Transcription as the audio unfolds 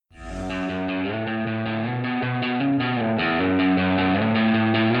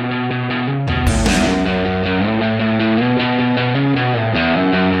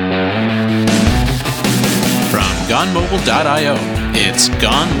Darrel.io. It's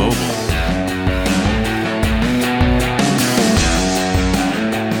gone mobile.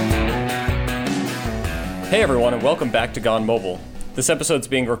 Hey everyone, and welcome back to Gone Mobile. This episode's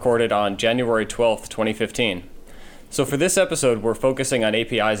being recorded on January 12th, 2015. So for this episode, we're focusing on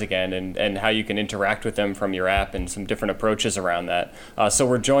APIs again and how you can interact with them from your app and some different approaches around that. So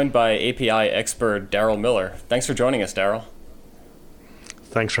we're joined by API expert Darrel Miller. Thanks for joining us, Darrel.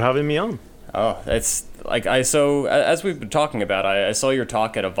 Thanks for having me on. Oh, it's like so as we've been talking about, I saw your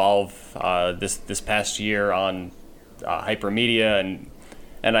talk at Evolve this past year on hypermedia,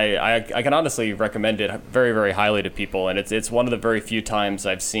 and I can honestly recommend it very, very highly to people. And it's one of the very few times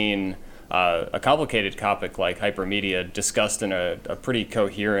I've seen a complicated topic like hypermedia discussed in a pretty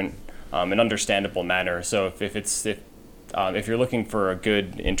coherent and understandable manner. So if you're looking for a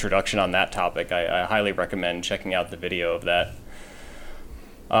good introduction on that topic, I highly recommend checking out the video of that.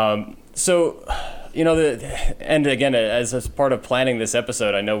 So, and again, as part of planning this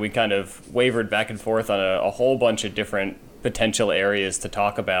episode, I know we kind of wavered back and forth on a whole bunch of different potential areas to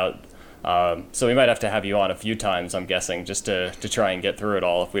talk about. So we might have to have you on a few times, I'm guessing, just to try and get through it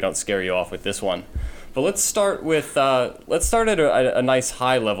all if we don't scare you off with this one. But let's start at a nice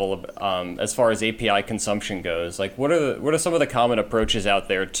high level as far as API consumption goes. Like, what are some of the common approaches out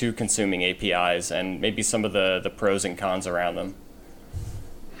there to consuming APIs, and maybe some of the pros and cons around them?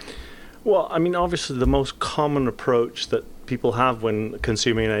 Well, I mean, obviously the most common approach that people have when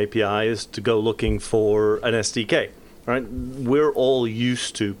consuming an API is to go looking for an SDK, right? We're all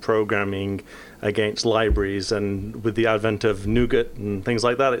used to programming against libraries, and with the advent of NuGet and things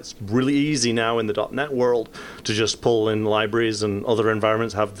like that, it's really easy now in the .NET world to just pull in libraries, and other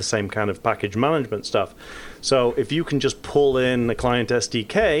environments have the same kind of package management stuff. So if you can just pull in a client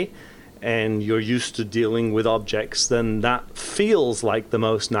SDK, and you're used to dealing with objects, then that feels like the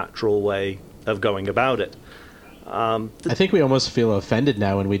most natural way of going about it. I think we almost feel offended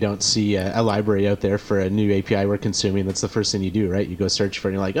now when we don't see a library out there for a new API we're consuming. That's the first thing you do, right? You go search for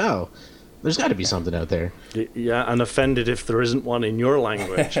it and you're like, oh, there's got to be something out there. Yeah, and offended if there isn't one in your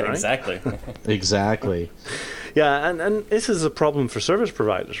language, right? Exactly. Exactly. Yeah, and this is a problem for service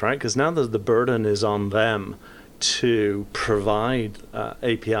providers, right? Because now the burden is on them to provide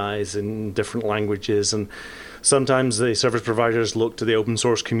APIs in different languages, and sometimes the service providers look to the open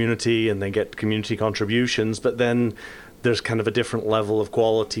source community and they get community contributions, but then there's kind of a different level of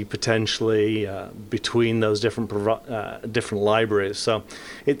quality potentially between those different libraries. So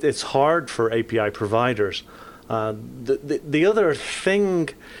it's hard for API providers. The other thing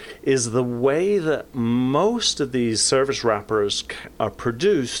is the way that most of these service wrappers are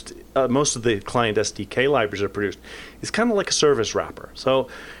produced, most of the client SDK libraries are produced, is kind of like a service wrapper. So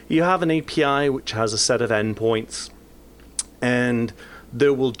you have an API which has a set of endpoints, and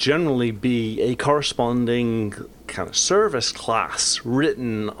there will generally be a corresponding kind of service class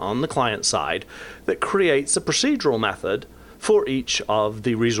written on the client side that creates a procedural method for each of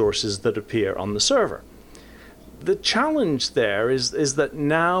the resources that appear on the server. The challenge there is that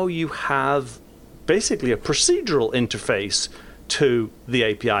now you have basically a procedural interface to the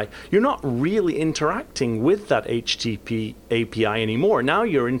API. You're not really interacting with that HTTP API anymore. Now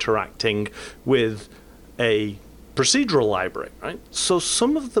you're interacting with a procedural library, right? So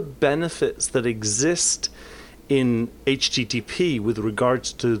some of the benefits that exist in HTTP with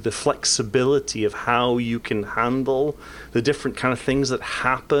regards to the flexibility of how you can handle the different kind of things that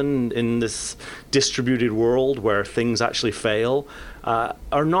happen in this distributed world where things actually fail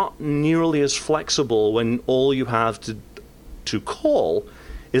are not nearly as flexible when all you have to call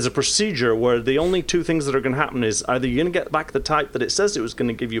is a procedure where the only two things that are going to happen is either you're going to get back the type that it says it was going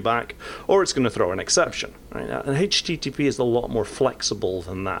to give you back, or it's going to throw an exception, right? And HTTP is a lot more flexible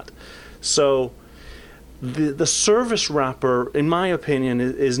than that. So the service wrapper, in my opinion,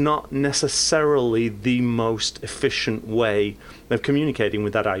 is not necessarily the most efficient way of communicating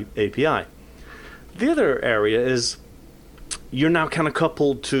with that API. The other area is you're now kind of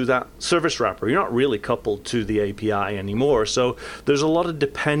coupled to that service wrapper. You're not really coupled to the API anymore. So there's a lot of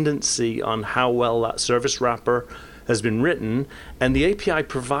dependency on how well that service wrapper has been written, and the API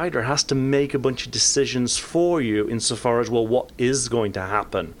provider has to make a bunch of decisions for you insofar as, well, what is going to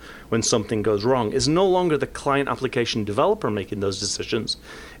happen when something goes wrong. It's no longer the client application developer making those decisions.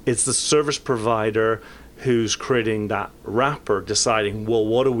 It's the service provider who's creating that wrapper deciding, well,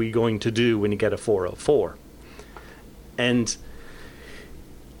 what are we going to do when you get a 404? And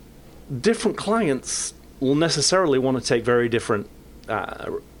different clients will necessarily want to take very different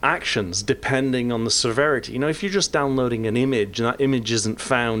actions depending on the severity. You know, if you're just downloading an image and that image isn't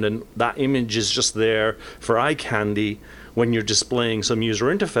found and that image is just there for eye candy, when you're displaying some user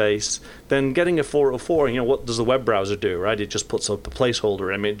interface, then getting a 404, what does the web browser do, right? It just puts up a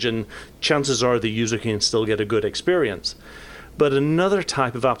placeholder image, and chances are the user can still get a good experience. But another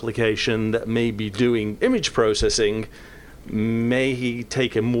type of application that may be doing image processing may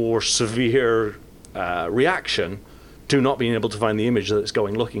take a more severe reaction to not being able to find the image that it's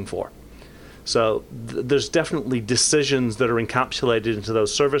going looking for. So there's definitely decisions that are encapsulated into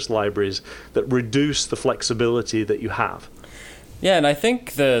those service libraries that reduce the flexibility that you have. Yeah, and I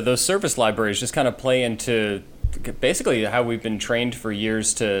think those service libraries just kind of play into basically how we've been trained for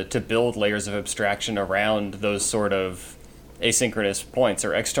years to build layers of abstraction around those sort of asynchronous points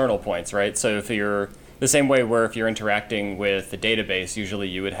or external points, right? So if you're the same way where if you're interacting with the database, usually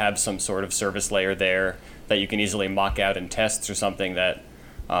you would have some sort of service layer there that you can easily mock out in tests or something that,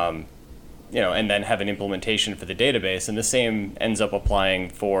 and then have an implementation for the database. And the same ends up applying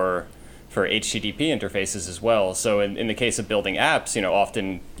for HTTP interfaces as well. So in the case of building apps,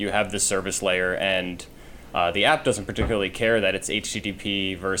 often you have this service layer and the app doesn't particularly care that it's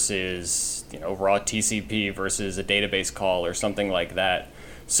HTTP versus raw TCP versus a database call or something like that.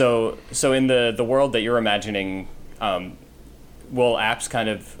 So in the world that you're imagining, will apps kind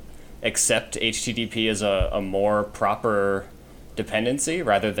of accept HTTP as a more proper dependency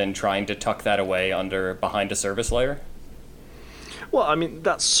rather than trying to tuck that away behind a service layer? Well, I mean,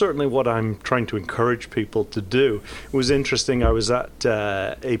 that's certainly what I'm trying to encourage people to do. It was interesting. I was at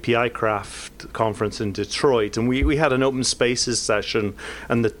API Craft conference in Detroit, and we had an open spaces session,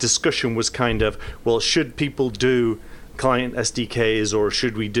 and the discussion was kind of, well, should people do client SDKs or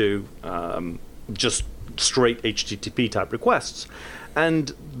should we do just straight HTTP type requests?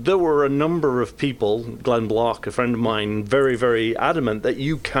 And there were a number of people, Glenn Block, a friend of mine, very, very adamant that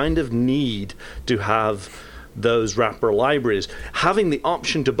you kind of need to have those wrapper libraries. Having the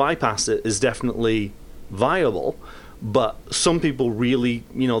option to bypass it is definitely viable, but some people really,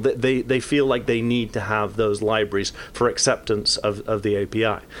 they feel like they need to have those libraries for acceptance of the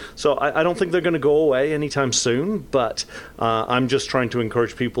API. So I don't think they're going to go away anytime soon, but I'm just trying to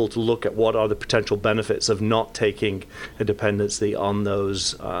encourage people to look at what are the potential benefits of not taking a dependency on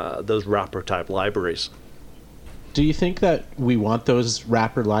those wrapper type libraries. Do you think that we want those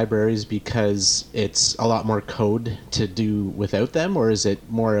wrapper libraries because it's a lot more code to do without them, or is it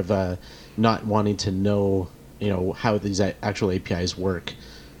more of a not wanting to know, how these actual APIs work?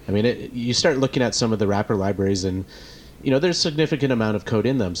 I mean, you start looking at some of the wrapper libraries, and there's a significant amount of code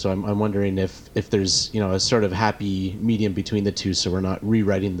in them. So I'm wondering if there's a sort of happy medium between the two, so we're not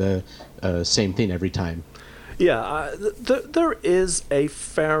rewriting the same thing every time. Yeah, there is a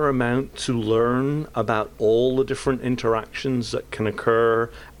fair amount to learn about all the different interactions that can occur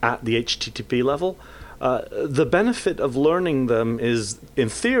at the HTTP level. The benefit of learning them is, in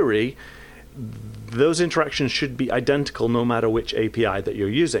theory, those interactions should be identical no matter which API that you're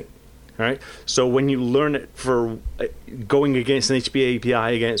using. Right? So when you learn it for going against an HTTP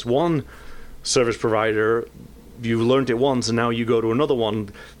API against one service provider, you learned it once and now you go to another one.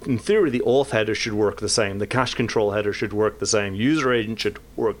 In theory, the auth header should work the same. The cache control header should work the same. User agent should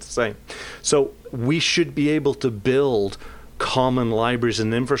work the same. So we should be able to build common libraries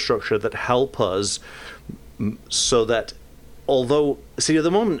and infrastructure that help us so that although, see, at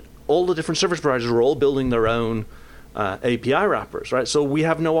the moment, all the different service providers are all building their own API wrappers, right? So we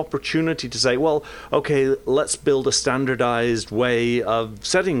have no opportunity to say, well, okay, let's build a standardized way of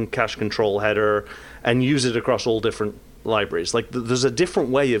setting cache control header and use it across all different libraries. Like there's a different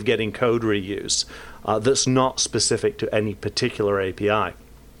way of getting code reuse that's not specific to any particular API.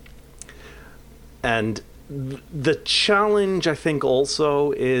 And the challenge, I think,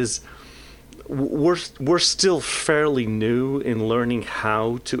 also is we're still fairly new in learning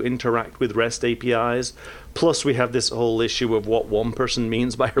how to interact with REST APIs. Plus, we have this whole issue of what one person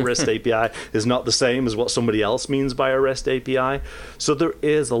means by a REST API is not the same as what somebody else means by a REST API. So there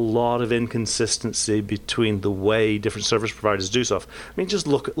is a lot of inconsistency between the way different service providers do stuff. I mean, just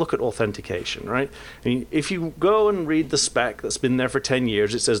look at authentication, right? I mean, if you go and read the spec that's been there for 10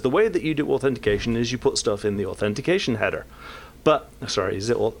 years, it says the way that you do authentication is you put stuff in the authentication header. Is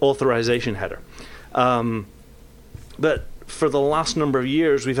it authorization header? But for the last number of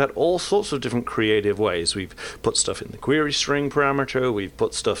years, we've had all sorts of different creative ways. We've put stuff in the query string parameter. We've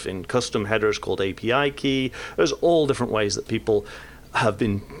put stuff in custom headers called API key. There's all different ways that people have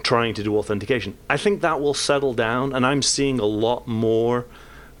been trying to do authentication. I think that will settle down, and I'm seeing a lot more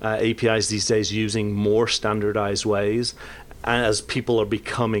APIs these days using more standardized ways as people are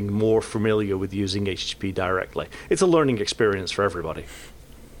becoming more familiar with using HTTP directly. It's a learning experience for everybody.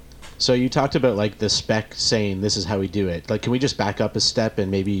 So you talked about like the spec saying this is how we do it. Like, can we just back up a step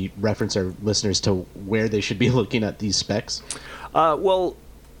and maybe reference our listeners to where they should be looking at these specs? Well,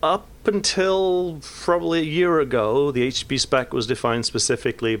 up until probably a year ago, the HTTP spec was defined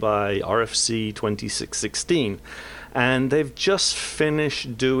specifically by RFC 2616, and they've just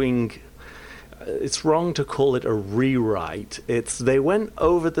finished doing. It's wrong to call it a rewrite. They went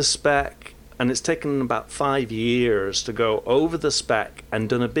over the spec, and it's taken about 5 years to go over the spec and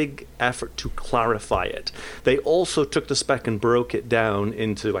done a big effort to clarify it. They also took the spec and broke it down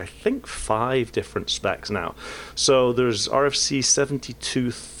into, I think, 5 different specs now. So there's RFC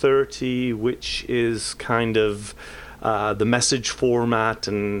 7230, which is kind of the message format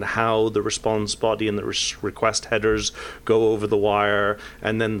and how the response body and the request headers go over the wire.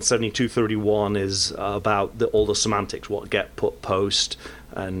 And then 7231 is about all the semantics, what get, put, post,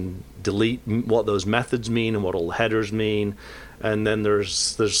 and delete, what those methods mean and what all the headers mean. And then there's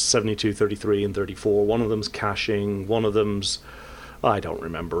 72, 33, and 34. One of them's caching. One of them's, I don't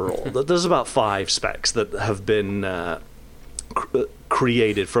remember all. There's about 5 specs that have been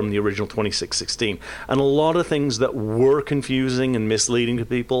created from the original 2616. And a lot of things that were confusing and misleading to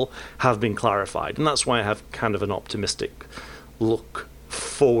people have been clarified. And that's why I have kind of an optimistic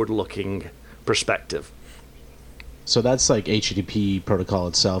forward-looking perspective. So that's like HTTP protocol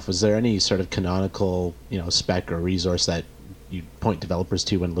itself. Is there any sort of canonical, spec or resource that you point developers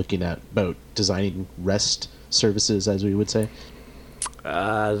to when looking at about designing REST services, as we would say?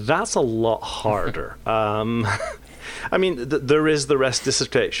 That's a lot harder. I mean, there is the REST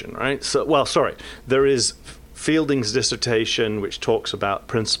dissertation, right? There is Fielding's dissertation, which talks about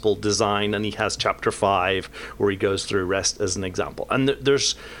principal design, and he has chapter 5 where he goes through REST as an example. And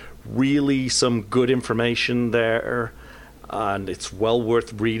there's really some good information there, and it's well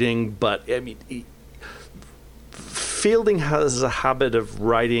worth reading. But I mean, Fielding has a habit of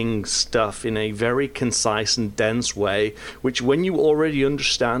writing stuff in a very concise and dense way, which when you already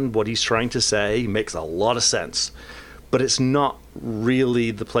understand what he's trying to say makes a lot of sense. But it's not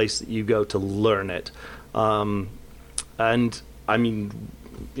really the place that you go to learn it. And I mean,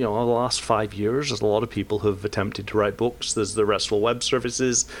 the last 5 years, there's a lot of people who've attempted to write books. There's the RESTful Web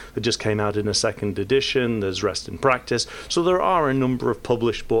Services that just came out in a 2nd edition. There's REST in Practice. So there are a number of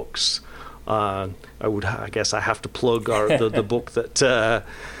published books. I guess I have to plug the book that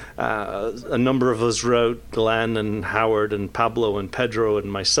a number of us wrote, Glenn and Howard and Pablo and Pedro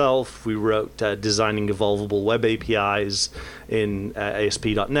and myself. We wrote Designing Evolvable Web APIs in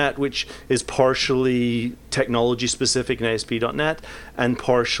ASP.NET, which is partially technology-specific in ASP.NET and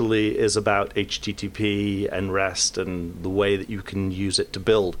partially is about HTTP and REST and the way that you can use it to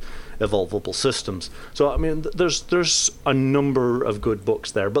build evolvable systems. So, I mean, there's a number of good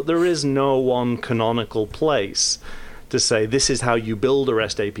books there, but there is no one canonical place to say this is how you build a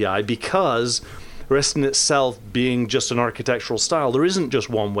REST API, because REST in itself being just an architectural style, there isn't just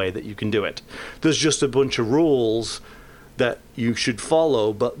one way that you can do it. There's just a bunch of rules that you should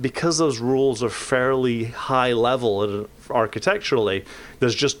follow, but because those rules are fairly high level architecturally,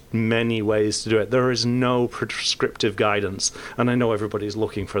 there's just many ways to do it. There is no prescriptive guidance, and I know everybody's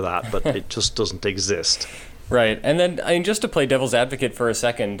looking for that, but it just doesn't exist. Right, and then just to play devil's advocate for a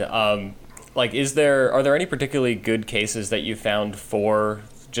second, are there any particularly good cases that you found for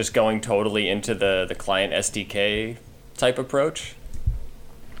just going totally into the client SDK type approach?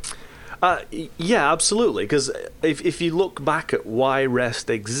 Yeah, absolutely. Because if you look back at why REST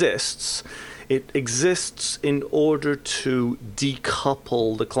exists, it exists in order to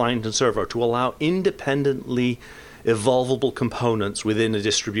decouple the client and server, to allow independently evolvable components within a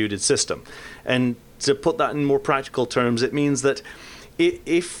distributed system. And to put that in more practical terms, it means that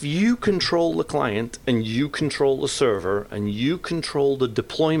if you control the client and you control the server and you control the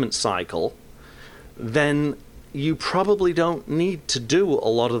deployment cycle, then you probably don't need to do a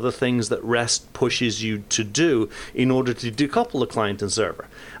lot of the things that REST pushes you to do in order to decouple the client and server.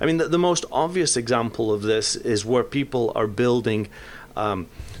 I mean, the most obvious example of this is where people are building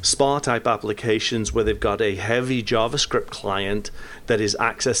SPA-type applications where they've got a heavy JavaScript client that is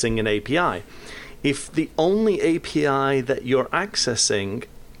accessing an API. If the only API that you're accessing,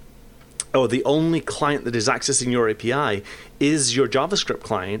 or the only client that is accessing your API is your JavaScript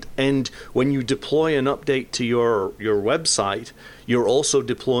client, and when you deploy an update to your website, you're also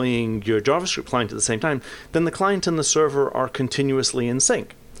deploying your JavaScript client at the same time, then the client and the server are continuously in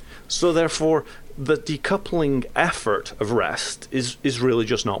sync. So therefore, the decoupling effort of REST is really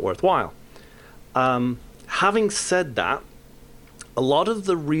just not worthwhile. Having said that, a lot of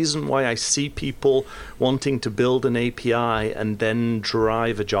the reason why I see people wanting to build an API and then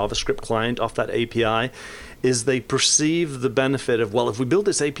drive a JavaScript client off that API is they perceive the benefit of, well, if we build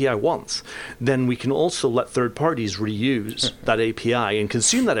this API once, then we can also let third parties reuse that API and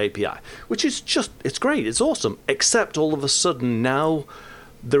consume that API, which is just, it's great, it's awesome, except all of a sudden now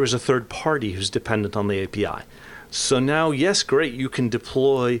there is a third party who's dependent on the API. So now, yes, great, you can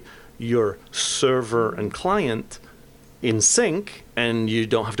deploy your server and client in sync, and you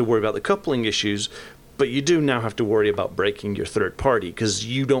don't have to worry about the coupling issues, but you do now have to worry about breaking your third party because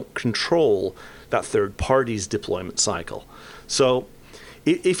you don't control that third party's deployment cycle. So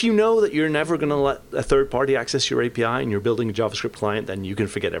if you know that you're never going to let a third party access your API and you're building a JavaScript client, then you can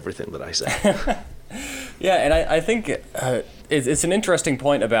forget everything that I say. Yeah, and I think it's an interesting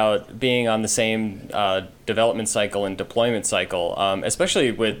point about being on the same development cycle and deployment cycle,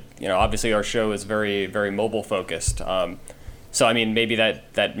 especially with, obviously our show is very, very mobile focused. So, I mean, maybe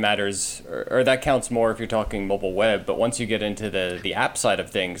that matters, or that counts more if you're talking mobile web, but once you get into the app side of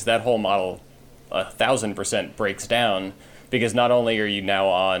things, that whole model 1,000% breaks down, because not only are you now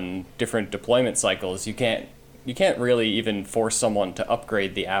on different deployment cycles, you can't really even force someone to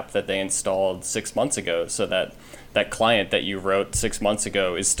upgrade the app that they installed 6 months ago, so that client that you wrote 6 months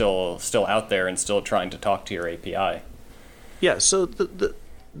ago is still out there and still trying to talk to your API. Yeah, so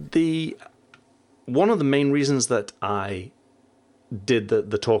the one of the main reasons that I did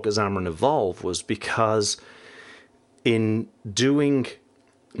the talk at Xamarin Evolve was because in doing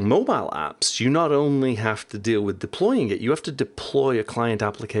mobile apps, you not only have to deal with deploying it, you have to deploy a client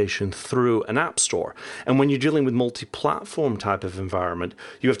application through an app store. And when you're dealing with multi-platform type of environment,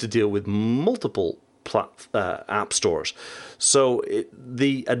 you have to deal with multiple app stores. So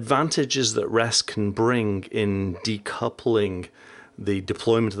the advantages that REST can bring in decoupling the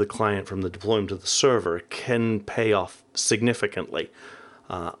deployment of the client from the deployment of the server can pay off significantly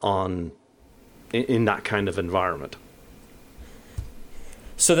in that kind of environment.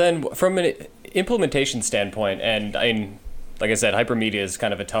 So then, from an implementation standpoint, and like I said, hypermedia is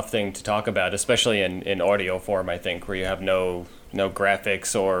kind of a tough thing to talk about, especially in audio form, I think, where you have no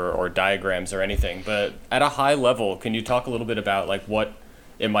graphics or diagrams or anything. But at a high level, can you talk a little bit about like what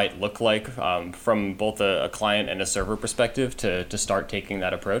it might look like from both a client and a server perspective to start taking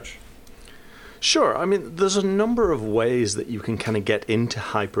that approach? Sure. I mean, there's a number of ways that you can kind of get into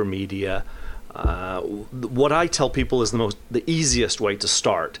hypermedia. What I tell people is the easiest way to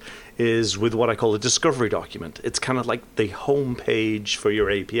start is with what I call a discovery document. It's kind of like the home page for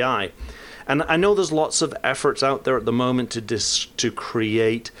your API. And I know there's lots of efforts out there at the moment to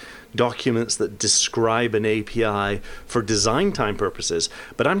create documents that describe an API for design time purposes,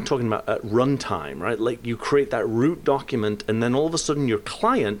 but I'm talking about at runtime, right? Like you create that root document, and then all of a sudden your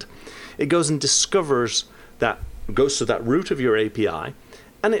client, it goes and discovers that, goes to that root of your API,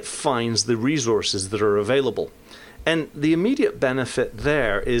 and it finds the resources that are available. And the immediate benefit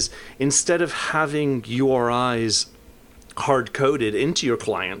there is instead of having URIs hard-coded into your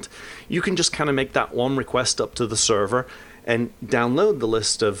client, you can just kind of make that one request up to the server and download the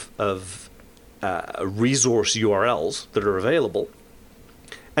list of resource URLs that are available,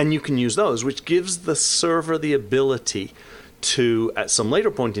 and you can use those, which gives the server the ability to, at some later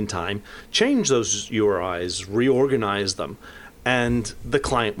point in time, change those URIs, reorganize them, and the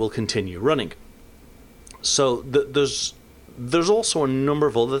client will continue running. So there's also a number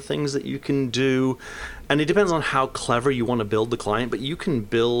of other things that you can do, and it depends on how clever you want to build the client, but you can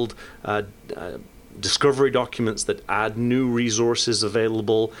build discovery documents that add new resources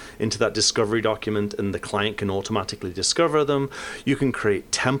available into that discovery document, and the client can automatically discover them. You can create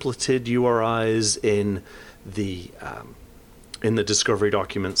templated URIs in the discovery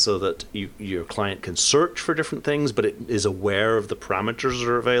document so that your client can search for different things, but it is aware of the parameters that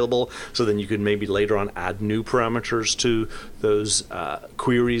are available. So then you can maybe later on add new parameters to those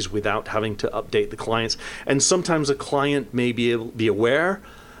queries without having to update the clients. And sometimes a client may be aware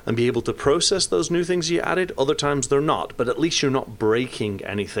and be able to process those new things you added. Other times they're not, but at least you're not breaking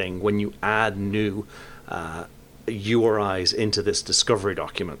anything when you add new URIs into this discovery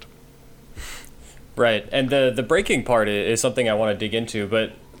document. Right, and the breaking part is something I want to dig into,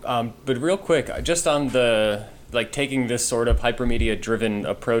 but real quick, just on the taking this sort of hypermedia-driven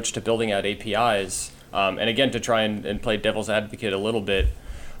approach to building out APIs, and again to try and play devil's advocate a little bit,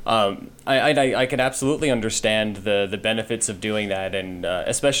 I can absolutely understand the benefits of doing that, and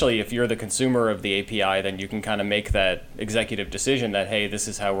especially if you're the consumer of the API, then you can kind of make that executive decision that, hey, this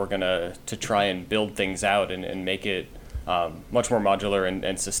is how we're going to try and build things out and make it much more modular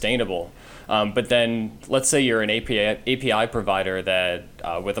and sustainable. But then let's say you're an API provider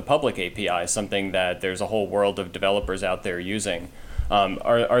that with a public API, something that there's a whole world of developers out there using.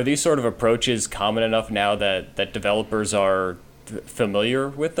 Are these sort of approaches common enough now that developers are familiar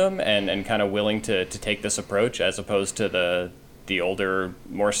with them and kind of willing to take this approach as opposed to the older,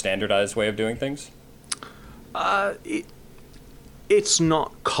 more standardized way of doing things? It's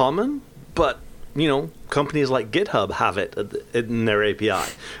not common, but companies like GitHub have it in their API,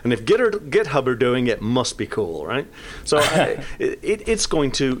 and if GitHub are doing it, must be cool, right? So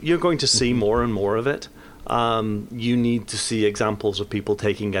you're going to see more and more of it. You need to see examples of people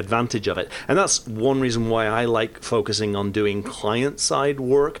taking advantage of it, and that's one reason why I like focusing on doing client-side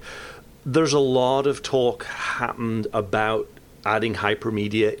work. There's a lot of talk happened about adding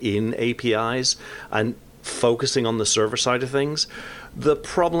hypermedia in APIs and focusing on the server side of things. The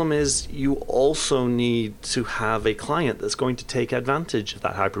problem is you also need to have a client that's going to take advantage of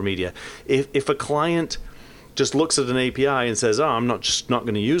that hypermedia. If a client just looks at an API and says, "Oh, I'm not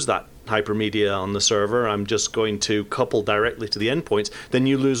going to use that hypermedia on the server, I'm just going to couple directly to the endpoints," then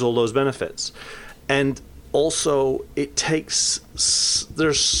you lose all those benefits. And also,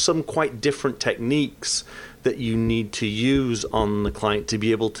 there's some quite different techniques that you need to use on the client to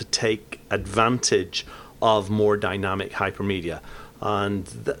be able to take advantage of more dynamic hypermedia. And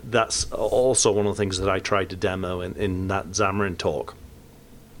that's also one of the things that I tried to demo in that Xamarin talk.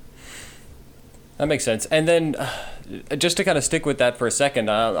 That makes sense. And then just to kind of stick with that for a second,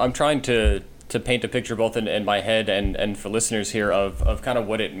 I'm trying to paint a picture both in my head and for listeners here of kind of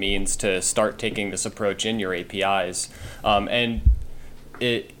what it means to start taking this approach in your APIs. And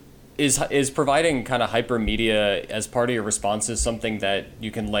it is providing kind of hypermedia as part of your responses something that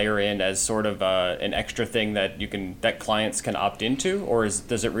you can layer in as sort of an extra thing that clients can opt into, or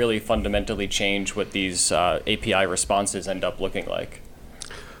does it really fundamentally change what these API responses end up looking like?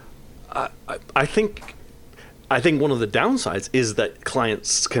 I think one of the downsides is that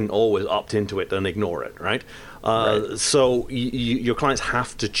clients can always opt into it and ignore it, right? Right. So your clients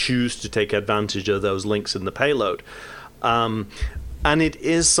have to choose to take advantage of those links in the payload. And it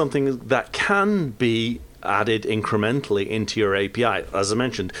is something that can be added incrementally into your API. As I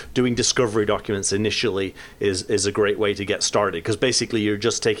mentioned, doing discovery documents initially is a great way to get started, because basically you're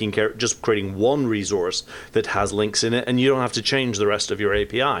just just creating one resource that has links in it, and you don't have to change the rest of your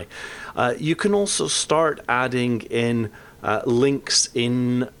API. You can also start adding in links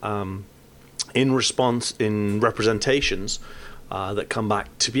in response in representations that come back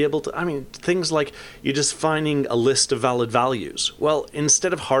to be able to, things like you're just finding a list of valid values. Well,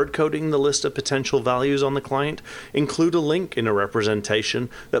 instead of hard coding the list of potential values on the client, include a link in a representation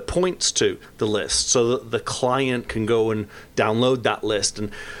that points to the list so that the client can go and download that list. And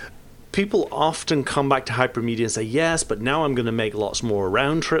people often come back to hypermedia and say, yes, but now I'm going to make lots more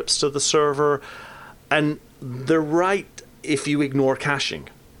round trips to the server. And they're right if you ignore caching.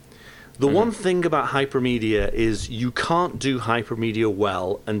 The one thing about hypermedia is you can't do hypermedia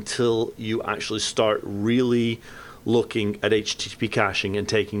well until you actually start really looking at HTTP caching and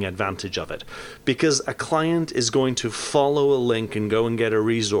taking advantage of it. Because a client is going to follow a link and go and get a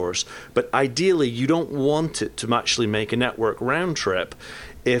resource, but ideally you don't want it to actually make a network round trip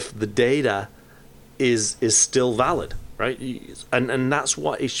if the data is still valid. Right? And that's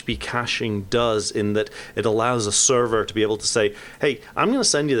what HTTP caching does, in that it allows a server to be able to say, hey, I'm going to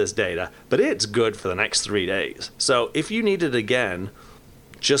send you this data, but it's good for the next 3 days. So if you need it again,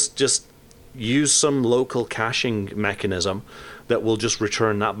 just use some local caching mechanism that will just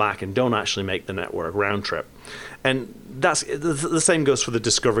return that back and don't actually make the network round trip. And that's the same goes for the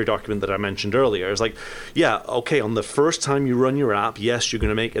discovery document that I mentioned earlier. It's like, yeah, okay, on the first time you run your app, yes, you're going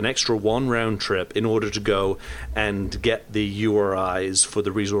to make an extra one round trip in order to go and get the URIs for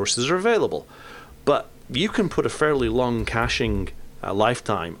the resources that are available. But you can put a fairly long caching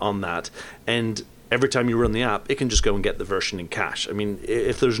lifetime on that, and every time you run the app, it can just go and get the version in cache. I mean,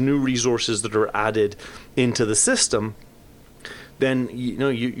 if there's new resources that are added into the system, then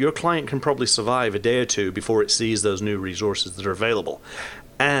your client can probably survive a day or two before it sees those new resources that are available.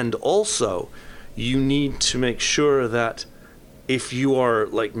 And also, you need to make sure that if you are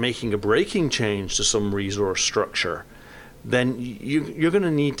like making a breaking change to some resource structure, then you're going to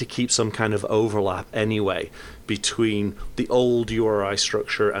need to keep some kind of overlap anyway between the old URI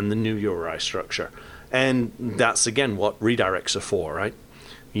structure and the new URI structure. And that's, again, what redirects are for, right?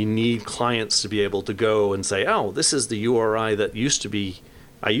 You need clients to be able to go and say, oh, this is the URI that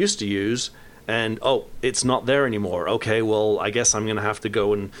I used to use, and oh, it's not there anymore. Okay, well, I guess I'm going to have to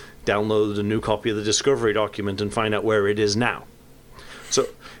go and download a new copy of the discovery document and find out where it is now. So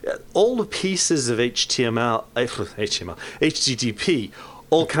all the pieces of HTTP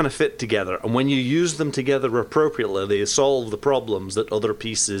all kind of fit together. And when you use them together appropriately, they solve the problems that other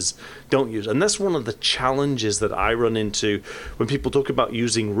pieces don't use. And that's one of the challenges that I run into when people talk about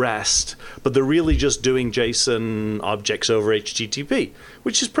using REST, but they're really just doing JSON objects over HTTP,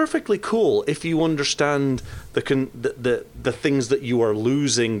 which is perfectly cool if you understand the things that you are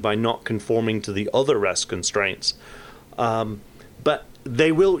losing by not conforming to the other REST constraints. But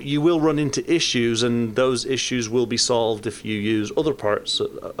you will run into issues, and those issues will be solved if you use other parts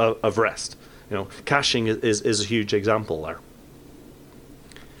of REST. Caching is a huge example there.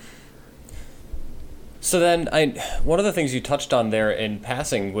 So then, one of the things you touched on there in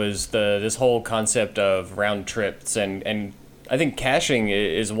passing was this whole concept of round trips, and I think caching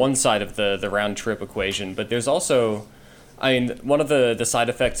is one side of the round trip equation, but there's also, one of the side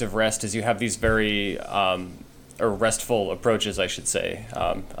effects of REST is you have these very or RESTful approaches, I should say.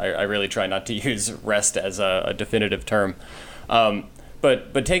 I really try not to use REST as a definitive term.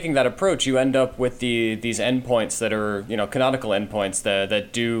 But taking that approach, you end up with these endpoints that are, canonical endpoints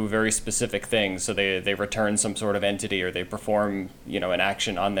that do very specific things. So they return some sort of entity, or they perform, an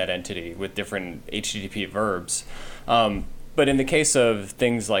action on that entity with different HTTP verbs. But in the case of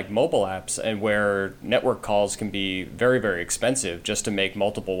things like mobile apps, and where network calls can be very, very expensive just to make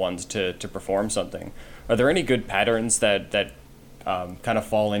multiple ones to perform something, are there any good patterns that kind of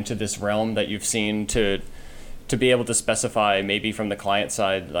fall into this realm that you've seen to be able to specify, maybe from the client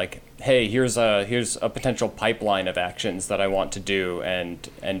side, like, hey, here's a potential pipeline of actions that I want to do, and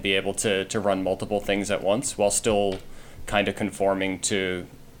be able to run multiple things at once while still kind of conforming to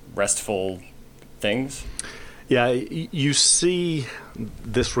RESTful things? Yeah, you see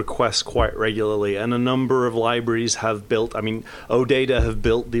this request quite regularly, and a number of libraries have built, OData have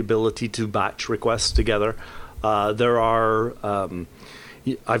built the ability to batch requests together. There are,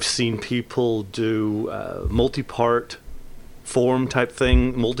 I've seen people do multi-part form type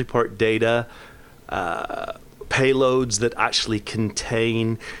thing, multi-part data, payloads that actually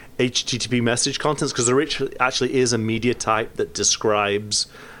contain HTTP message contents, because there actually is a media type that describes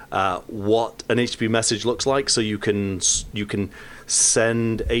what an HTTP message looks like, so you can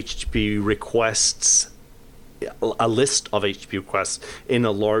send HTTP requests, a list of HTTP requests in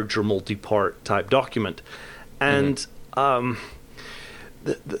a larger multi-part type document. And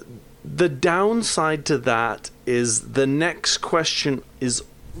the downside to that is the next question is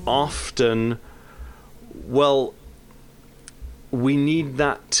often, well, we need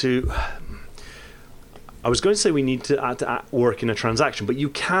that to... I was going to say we need to work in a transaction, but you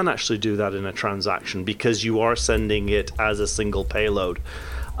can actually do that in a transaction because you are sending it as a single payload.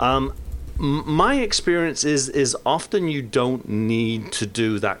 My experience is often you don't need to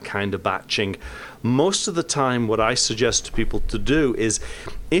do that kind of batching. Most of the time, what I suggest to people to do is,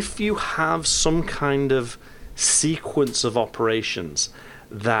 if you have some kind of sequence of operations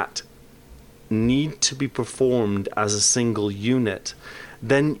that need to be performed as a single unit,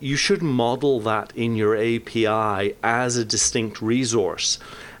 then you should model that in your API as a distinct resource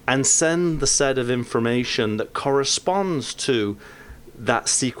and send the set of information that corresponds to that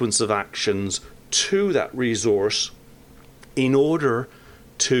sequence of actions to that resource in order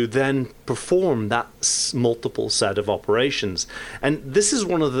to then perform that multiple set of operations. And this is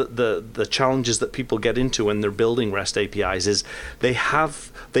one of the challenges that people get into when they're building REST APIs, is they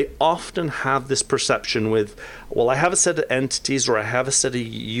often have this perception with, well, I have a set of entities, or I have a set of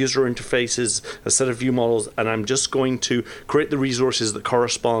user interfaces, a set of view models, and I'm just going to create the resources that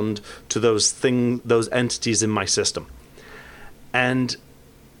correspond to those entities in my system. And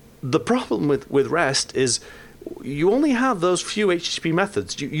the problem with REST is you only have those few HTTP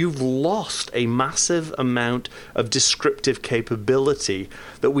methods. You've lost a massive amount of descriptive capability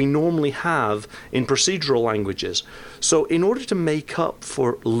that we normally have in procedural languages. So in order to make up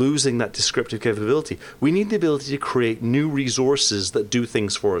for losing that descriptive capability, we need the ability to create new resources that do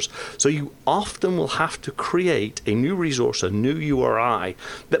things for us. So you often will have to create a new resource, a new URI,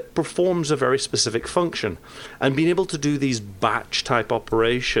 that performs a very specific function. And being able to do these batch type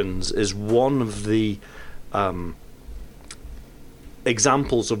operations is one of the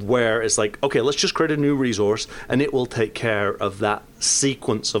examples of where it's like, okay, let's just create a new resource and it will take care of that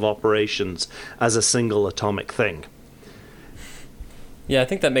sequence of operations as a single atomic thing. Yeah, I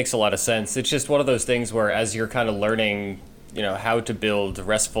think that makes a lot of sense. It's just one of those things where, as you're kind of learning, how to build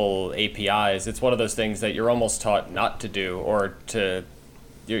RESTful APIs, it's one of those things that you're almost taught not to do, or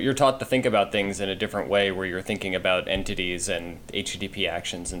you're taught to think about things in a different way, where you're thinking about entities and HTTP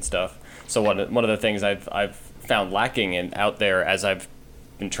actions and stuff. So one of the things I've found lacking out there as I've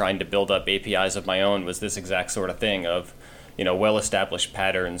been trying to build up APIs of my own was this exact sort of thing of, well-established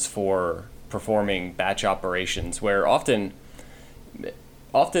patterns for performing batch operations, where often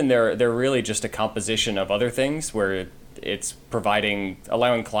often they're really just a composition of other things where it's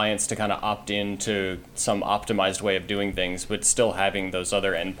allowing clients to kind of opt into some optimized way of doing things, but still having those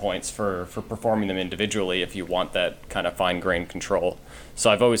other endpoints for performing them individually if you want that kind of fine-grained control. So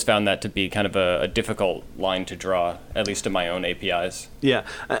I've always found that to be kind of a difficult line to draw, at least in my own APIs. Yeah,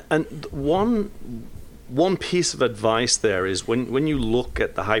 and one piece of advice there is when you look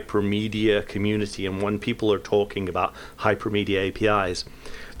at the hypermedia community and when people are talking about hypermedia APIs,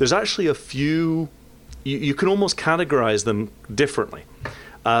 there's actually a few, you can almost categorize them differently.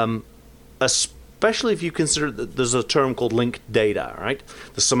 Especially if you consider that there's a term called linked data, right?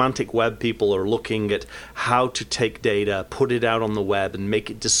 The semantic web people are looking at how to take data, put it out on the web, and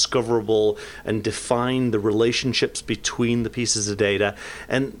make it discoverable and define the relationships between the pieces of data.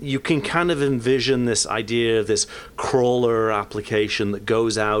 And you can kind of envision this idea of this crawler application that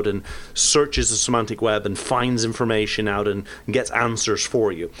goes out and searches the semantic web and finds information out and gets answers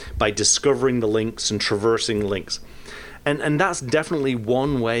for you by discovering the links and traversing links. And that's definitely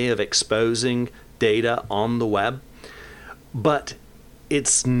one way of exposing data on the web, but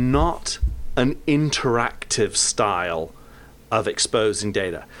it's not an interactive style of exposing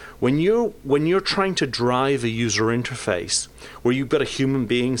data. When you're trying to drive a user interface where you've got a human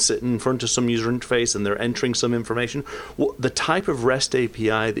being sitting in front of some user interface and they're entering some information, the type of REST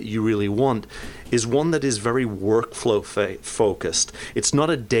API that you really want is one that is very workflow focused. It's not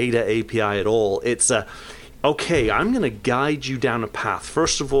a data API at all. It's okay, I'm going to guide you down a path.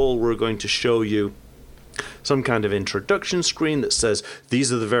 First of all, we're going to show you some kind of introduction screen that says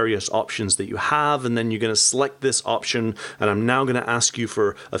these are the various options that you have, and then you're going to select this option, and I'm now going to ask you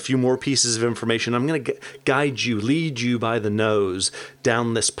for a few more pieces of information. I'm going to guide you, lead you by the nose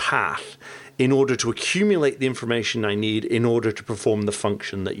down this path in order to accumulate the information I need in order to perform the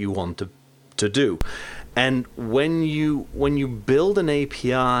function that you want to do. And when you build an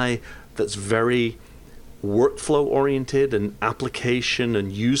API that's very workflow oriented and application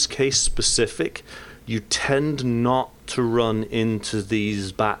and use case specific, you tend not to run into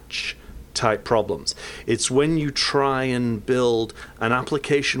these batch type problems. It's when you try and build an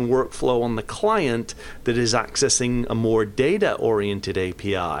application workflow on the client that is accessing a more data oriented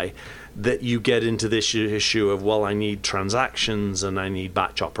API that you get into this issue of, well, I need transactions and I need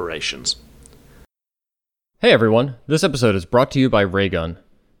batch operations. Hey everyone, this episode is brought to you by Raygun.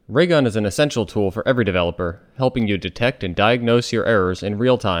 Raygun is an essential tool for every developer, helping you detect and diagnose your errors in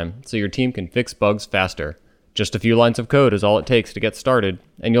real time so your team can fix bugs faster. Just a few lines of code is all it takes to get started,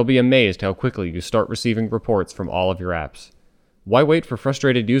 and you'll be amazed how quickly you start receiving reports from all of your apps. Why wait for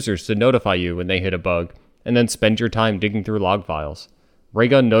frustrated users to notify you when they hit a bug, and then spend your time digging through log files?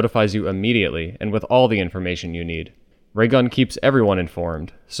 Raygun notifies you immediately and with all the information you need. Raygun keeps everyone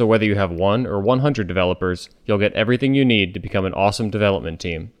informed, so whether you have 1 or 100 developers, you'll get everything you need to become an awesome development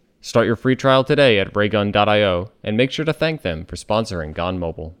team. Start your free trial today at raygun.io, and make sure to thank them for sponsoring Gone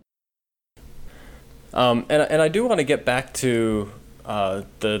Mobile. And I do want to get back to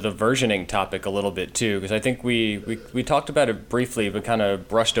the versioning topic a little bit too, because I think we talked about it briefly but kind of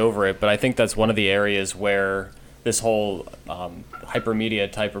brushed over it, but I think that's one of the areas where this whole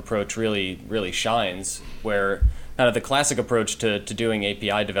hypermedia type approach really shines, where kind of the classic approach to doing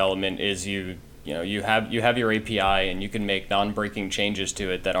API development is you have your API and you can make non-breaking changes to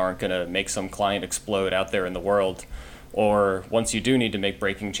it that aren't going to make some client explode out there in the world. Or once you do need to make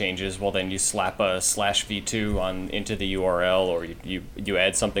breaking changes, well then you slap a /v2 into the URL, or you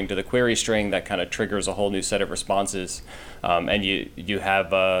add something to the query string that kind of triggers a whole new set of responses, and you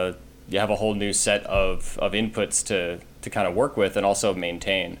have a whole new set of inputs to kind of work with and also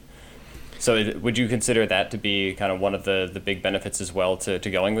maintain. So would you consider that to be kind of one of the big benefits as well to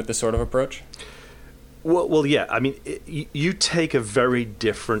going with this sort of approach? Well, yeah. I mean, you take a very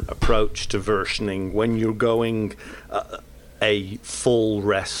different approach to versioning when you're going a full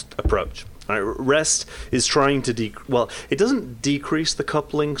REST approach. Right? REST is trying to it doesn't decrease the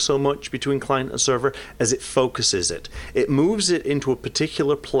coupling so much between client and server as it focuses it. It moves it into a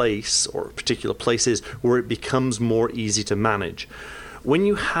particular place or particular places where it becomes more easy to manage. When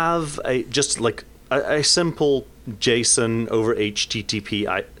you have a simple JSON over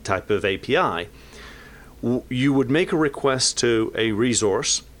HTTP type of API, you would make a request to a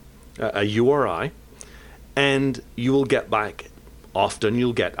resource, a URI, and you will get back, often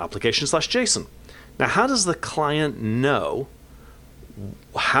you'll get application/JSON. Now, how does the client know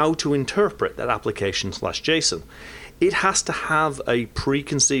how to interpret that application/JSON? it has to have a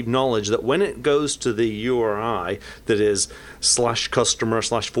preconceived knowledge that when it goes to the URI that is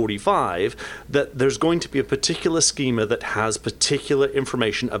 /customer/45, that there's going to be a particular schema that has particular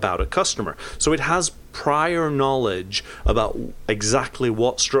information about a customer. So it has prior knowledge about exactly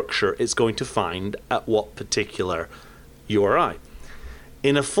what structure it's going to find at what particular URI.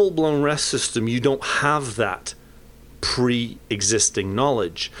 In a full-blown REST system, you don't have that pre-existing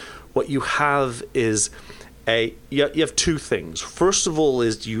knowledge. What you have is you have two things. First of all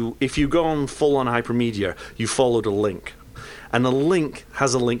is if you go on full-on hypermedia, you followed a link. And a link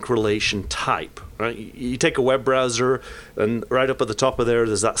has a link relation type, right? You take a web browser, and right up at the top of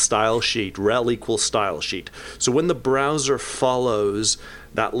there's that style sheet, rel equals style sheet. So when the browser follows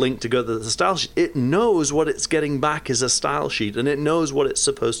that link to go to the style sheet, it knows what it's getting back is a style sheet, and it knows what it's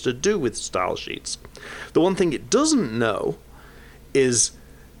supposed to do with style sheets. The one thing it doesn't know is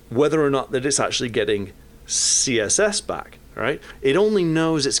whether or not that it's actually getting CSS back, right? It only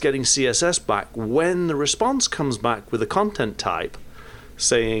knows it's getting CSS back when the response comes back with a content type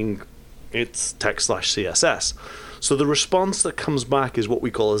saying it's text/CSS. So the response that comes back is what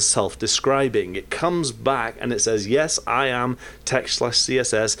we call as self-describing. It comes back and it says, yes, I am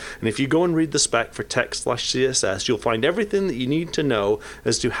text/CSS. And if you go and read the spec for text/CSS, you'll find everything that you need to know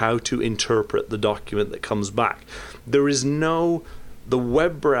as to how to interpret the document that comes back. The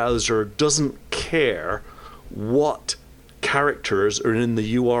web browser doesn't care what characters are in the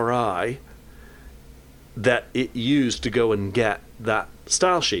URI that it used to go and get that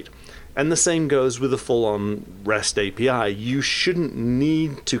style sheet. And the same goes with a full-on REST API. You shouldn't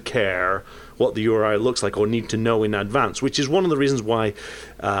need to care what the URI looks like or need to know in advance, which is one of the reasons why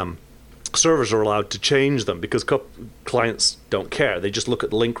servers are allowed to change them, because clients don't care. They just look at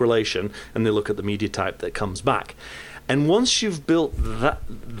the link relation and they look at the media type that comes back. And once you've built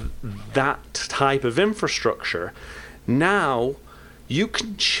that type of infrastructure, now you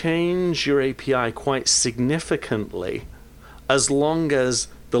can change your API quite significantly as long as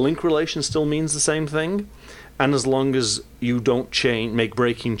the link relation still means the same thing, and as long as you don't make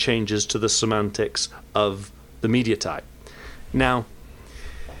breaking changes to the semantics of the media type. Now,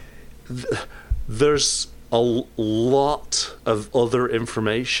 there's a lot of other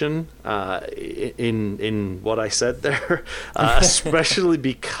information in what I said there, especially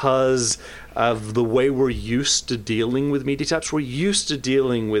because of the way we're used to dealing with media types. We're used to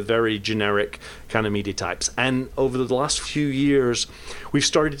dealing with very generic kind of media types. And over the last few years, we've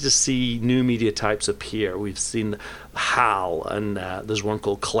started to see new media types appear. We've seen HAL, and there's one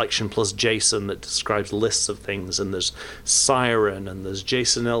called Collection plus JSON that describes lists of things, and there's Siren, and there's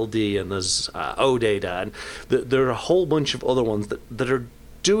JSON LD, and there's OData, and there are a whole bunch of other ones that are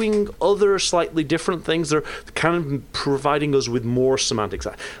doing other slightly different things. They're kind of providing us with more semantics.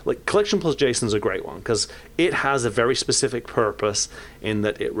 Like Collection plus JSON is a great one because it has a very specific purpose in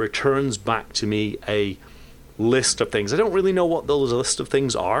that it returns back to me a list of things. I don't really know what those list of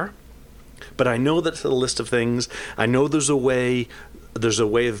things are, but I know that it's a list of things. I know there's a way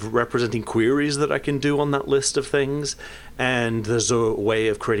of representing queries that I can do on that list of things, and there's a way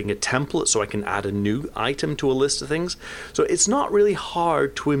of creating a template so I can add a new item to a list of things. So it's not really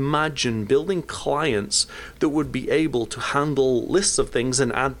hard to imagine building clients that would be able to handle lists of things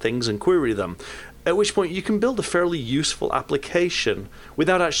and add things and query them. At which point you can build a fairly useful application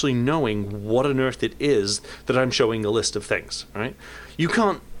without actually knowing what on earth it is that I'm showing a list of things, right? You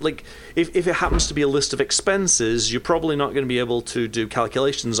can't, like, if it happens to be a list of expenses, you're probably not going to be able to do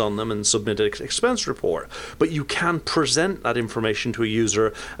calculations on them and submit an expense report. But you can present that information to a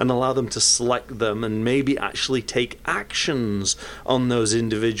user and allow them to select them and maybe actually take actions on those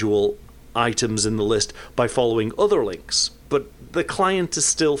individual items in the list by following other links. But the client is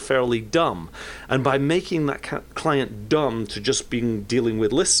still fairly dumb. And by making that client dumb to just being dealing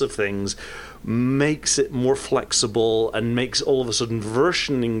with lists of things makes it more flexible and makes all of a sudden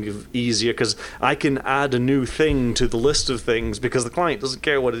versioning easier, because I can add a new thing to the list of things because the client doesn't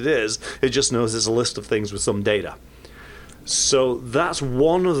care what it is. It just knows it's a list of things with some data. So that's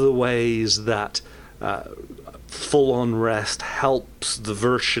one of the ways that full-on REST helps the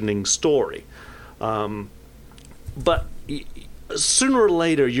versioning story. But sooner or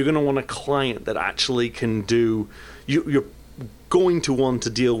later, you're going to want a client that actually can do... You're going to want to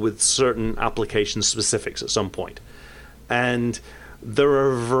deal with certain application specifics at some point. And there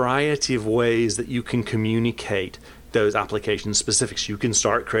are a variety of ways that you can communicate those application specifics. You can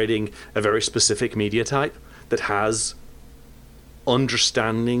start creating a very specific media type that has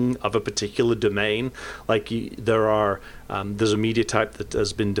understanding of a particular domain. Like there's a media type that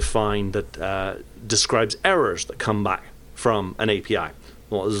has been defined that describes errors that come back from an API.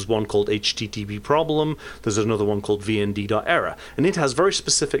 Well, there's one called HTTP problem. There's another one called vnd.error. And it has very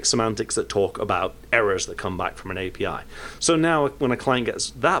specific semantics that talk about errors that come back from an API. So now when a client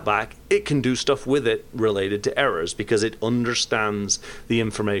gets that back, it can do stuff with it related to errors because it understands the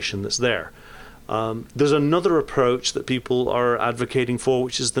information that's there. There's another approach that people are advocating for,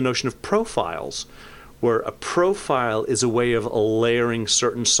 which is the notion of profiles, where a profile is a way of layering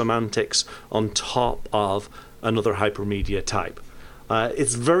certain semantics on top of another hypermedia type.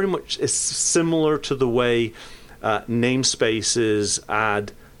 It's very much similar to the way namespaces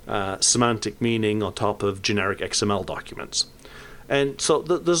add semantic meaning on top of generic XML documents. And so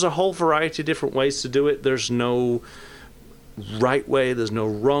there's a whole variety of different ways to do it. There's no right way, there's no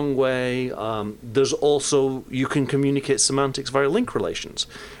wrong way. There's also, you can communicate semantics via link relations.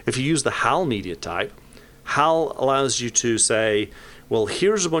 If you use the HAL media type, HAL allows you to say, well,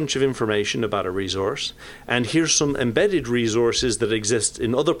 here's a bunch of information about a resource, and here's some embedded resources that exist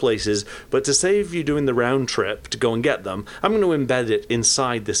in other places, but to save you doing the round trip to go and get them, I'm going to embed it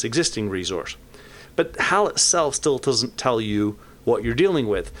inside this existing resource. But HAL itself still doesn't tell you what you're dealing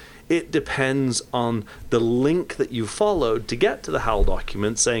with. It depends on the link that you followed to get to the HAL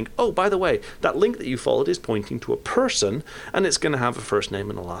document, saying, oh, by the way, that link that you followed is pointing to a person, and it's going to have a first name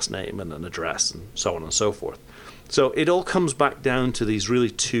and a last name and an address and so on and so forth. So it all comes back down to these really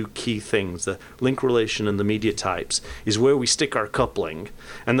two key things. The link relation and the media types is where we stick our coupling,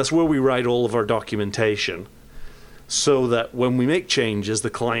 and that's where we write all of our documentation, so that when we make changes, the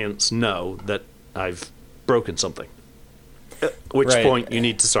clients know that I've broken something. At which point you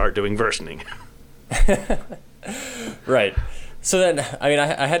need to start doing versioning. Right. So then, I mean,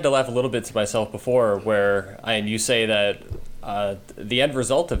 I had to laugh a little bit to myself before where you say that the end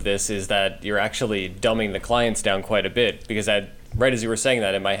result of this is that you're actually dumbing the clients down quite a bit, because right as you were saying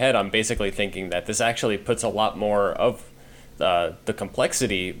that, in my head, I'm basically thinking that this actually puts a lot more of the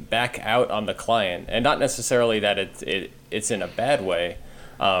complexity back out on the client, and not necessarily that it's in a bad way.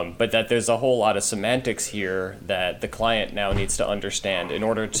 But that there's a whole lot of semantics here that the client now needs to understand in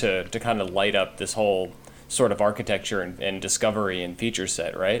order to kind of light up this whole sort of architecture and discovery and feature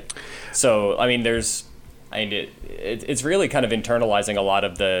set, right? So, I mean, it's really kind of internalizing a lot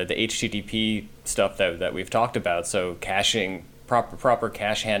of the HTTP stuff that we've talked about. So caching, proper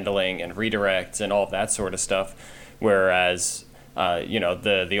cache handling and redirects and all of that sort of stuff. Whereas,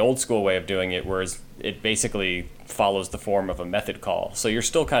 the old school way of doing it, whereas it basically follows the form of a method call. So you're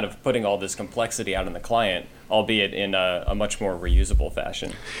still kind of putting all this complexity out on the client, albeit in a much more reusable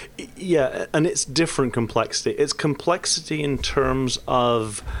fashion. Yeah, and it's different complexity. It's complexity in terms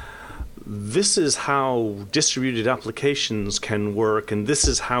of this is how distributed applications can work, and this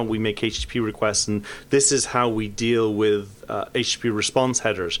is how we make HTTP requests, and this is how we deal with HTTP response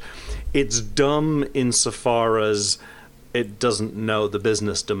headers. It's dumb insofar as it doesn't know the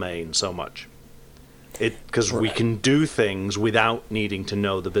business domain so much. Because we can do things without needing to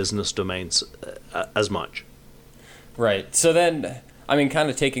know the business domains as much. Right. So then, I mean, kind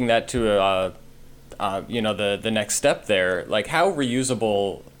of taking that to the next step there. Like, how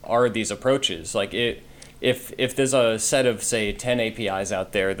reusable are these approaches? Like, if there's a set of, say, 10 APIs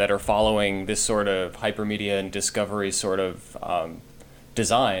out there that are following this sort of hypermedia and discovery sort of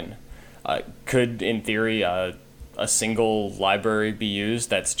design, could, in theory, a single library be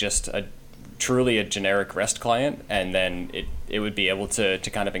used that's just truly a generic REST client, and then it would be able to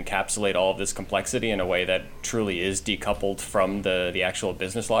kind of encapsulate all of this complexity in a way that truly is decoupled from the actual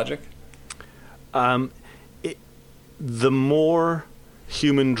business logic? The more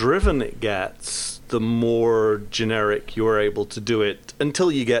human-driven it gets, the more generic you're able to do it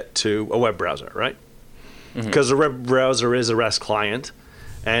until you get to a web browser, right? Because a web browser is a REST client,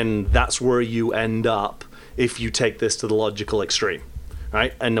 and that's where you end up if you take this to the logical extreme,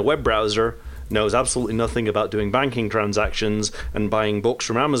 right? And the web browser knows absolutely nothing about doing banking transactions and buying books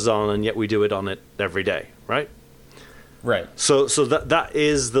from Amazon, and yet we do it on it every day, right? Right. So that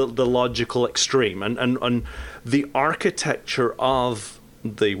is the logical extreme, and the architecture of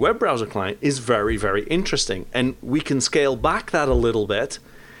the web browser client is very, very interesting, and we can scale back that a little bit.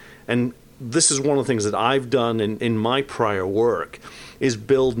 And this is one of the things that I've done in my prior work, is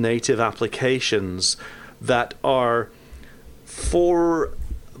build native applications that are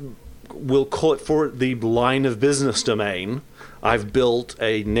we'll call it for the line of business domain. I've built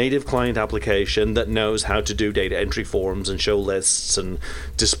a native client application that knows how to do data entry forms and show lists and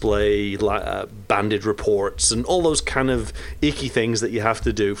display banded reports and all those kind of icky things that you have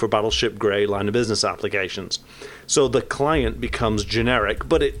to do for Battleship Grey line of business applications. So the client becomes generic,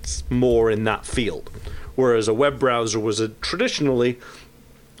 but it's more in that field. Whereas a web browser was traditionally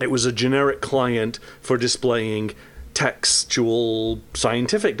it was a generic client for displaying textual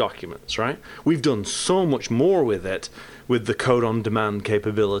scientific documents, right? We've done so much more with it with the code-on-demand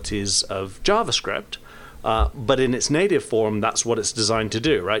capabilities of JavaScript. But in its native form, that's what it's designed to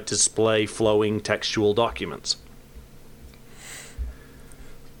do, right? Display flowing textual documents.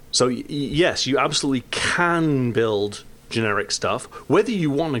 So yes, you absolutely can build generic stuff. Whether you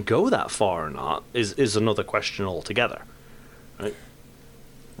want to go that far or not is another question altogether, right?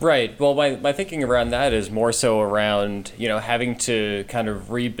 Right. Well, my thinking around that is more so around, having to kind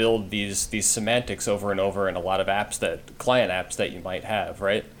of rebuild these semantics over and over in a lot of client apps that you might have,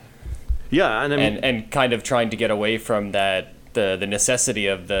 right? Yeah, and kind of trying to get away from that the necessity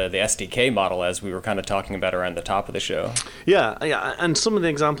of the SDK model, as we were kind of talking about around the top of the show. Yeah, and some of the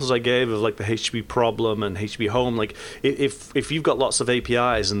examples I gave of like the HTTP problem and HTTP home, like if you've got lots of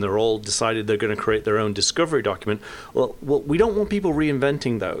APIs and they're all decided they're going to create their own discovery document, well, we don't want people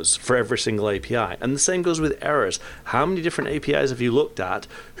reinventing those for every single API. And the same goes with errors. How many different APIs have you looked at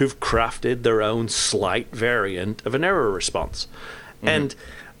who've crafted their own slight variant of an error response? Mm-hmm. And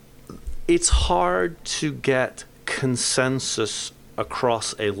it's hard to get consensus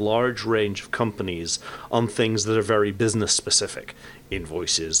across a large range of companies on things that are very business specific.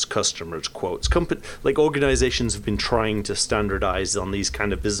 Invoices, customers, quotes. Like organizations have been trying to standardize on these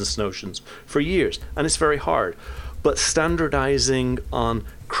kind of business notions for years, and it's very hard. But standardizing on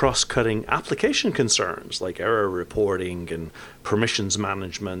cross-cutting application concerns like error reporting and permissions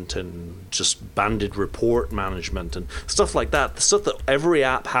management and just banded report management and stuff like that, the stuff that every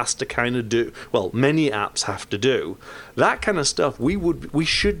app has to kind of do, well, many apps have to do, that kind of stuff we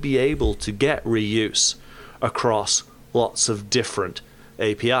should be able to get reuse across lots of different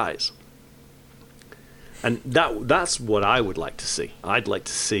APIs. And that's what I would like to see. I'd like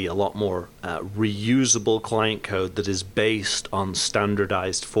to see a lot more reusable client code that is based on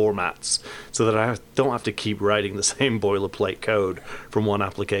standardized formats so that I don't have to keep writing the same boilerplate code from one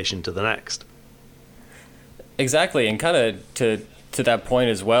application to the next. Exactly, and kind of to that point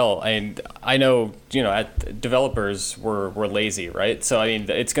as well, I know, developers were lazy, right? So,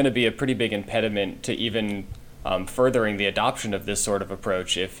 it's going to be a pretty big impediment to even furthering the adoption of this sort of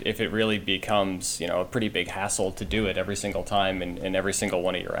approach if it really becomes a pretty big hassle to do it every single time in every single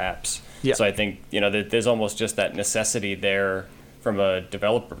one of your apps. Yeah. So I think that there's almost just that necessity there from a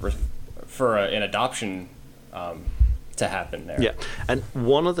developer for an adoption to happen there. Yeah, and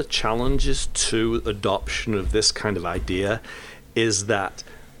one of the challenges to adoption of this kind of idea is that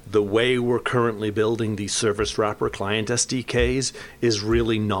the way we're currently building these service wrapper client SDKs is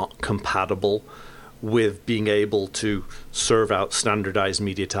really not compatible with being able to serve out standardized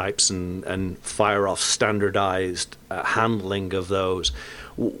media types and fire off standardized handling of those.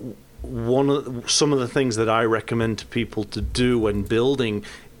 Some of the things that I recommend to people to do when building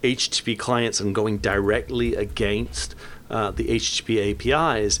HTTP clients and going directly against the HTTP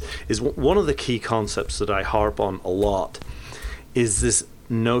APIs is one of the key concepts that I harp on a lot is this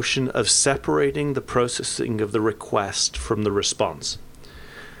notion of separating the processing of the request from the response.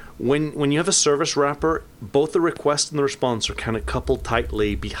 When you have a service wrapper, both the request and the response are kind of coupled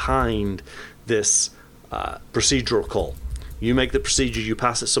tightly behind this procedural call. You make the procedure, you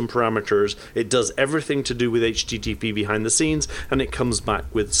pass it some parameters, it does everything to do with HTTP behind the scenes, and it comes back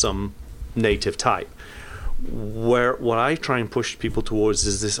with some native type. What I try and push people towards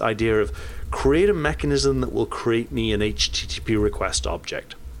is this idea of create a mechanism that will create me an HTTP request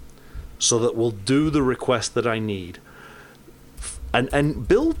object so that will do the request that I need. And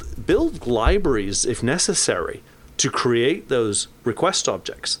build libraries, if necessary, to create those request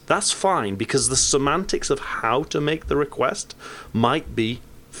objects. That's fine, because the semantics of how to make the request might be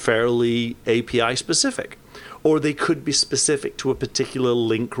fairly API specific, or they could be specific to a particular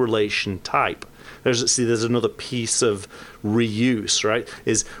link relation type. There's another piece of reuse, right?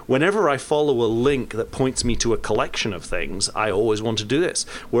 Is whenever I follow a link that points me to a collection of things, I always want to do this.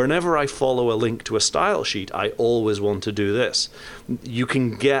 Whenever I follow a link to a style sheet, I always want to do this. You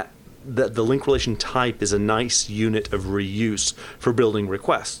can get that the link relation type is a nice unit of reuse for building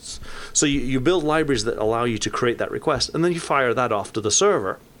requests. So you build libraries that allow you to create that request, and then you fire that off to the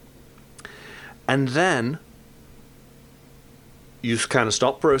server. And then you kind of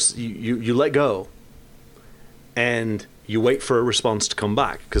stop you let go, and you wait for a response to come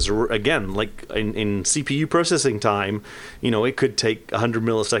back. Because again, like in CPU processing time, it could take 100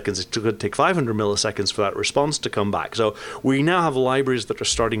 milliseconds, it could take 500 milliseconds for that response to come back. So we now have libraries that are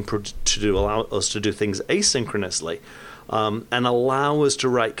starting to allow us to do things asynchronously. and allow us to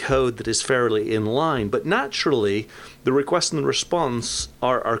write code that is fairly in line. But naturally, the request and the response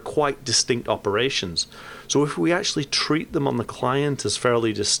are quite distinct operations. So if we actually treat them on the client as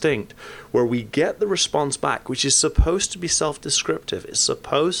fairly distinct, where we get the response back, which is supposed to be self-descriptive, it's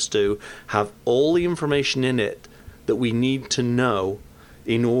supposed to have all the information in it that we need to know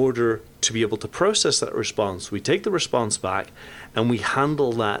in order to be able to process that response. We take the response back and we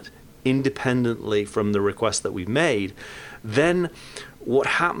handle that independently from the request that we've made. Then what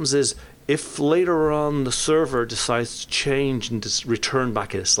happens is, if later on the server decides to change and just return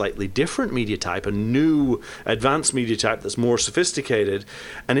back a slightly different media type, a new advanced media type that's more sophisticated,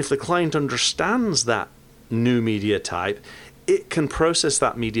 and if the client understands that new media type, it can process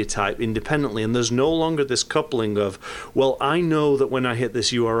that media type independently, and there's no longer this coupling of, well, I know that when I hit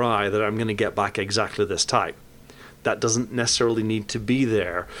this URI that I'm going to get back exactly this type. That doesn't necessarily need to be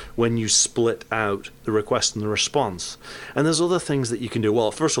there when you split out the request and the response. And there's other things that you can do.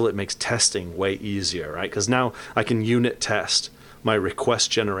 Well, first of all, it makes testing way easier, right? Because now I can unit test my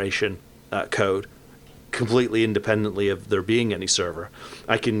request generation code completely independently of there being any server.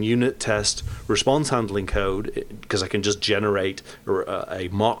 I can unit test response handling code because I can just generate a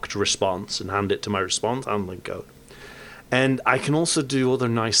mocked response and hand it to my response handling code. And I can also do other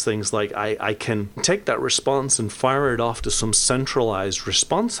nice things, like I can take that response and fire it off to some centralized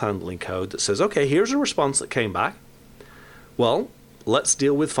response handling code that says, okay, here's a response that came back. Well, let's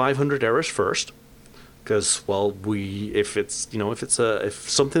deal with 500 errors first, because, well, if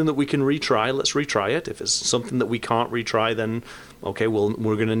something that we can retry, let's retry it. If it's something that we can't retry, then okay, well,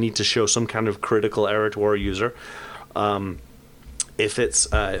 we're going to need to show some kind of critical error to our user. If it's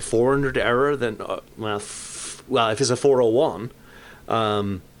 400 error, then if it's a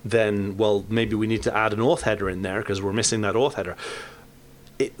 401, then, well, maybe we need to add an auth header in there because we're missing that auth header.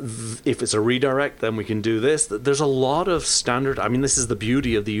 If it's a redirect, then we can do this. There's a lot of standard. I mean, this is the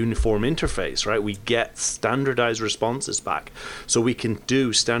beauty of the uniform interface, right? We get standardized responses back, so we can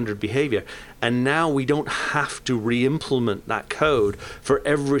do standard behavior. And now we don't have to re-implement that code for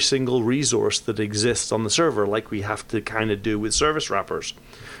every single resource that exists on the server, like we have to kind of do with service wrappers,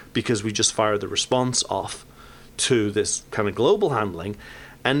 because we just fire the response off to this kind of global handling.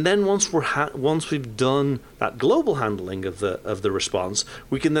 And then once we've done that global handling of the response,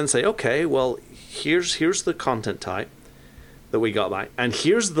 we can then say, okay, well, here's the content type that we got back, and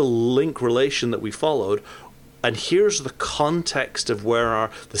here's the link relation that we followed, and here's the context of where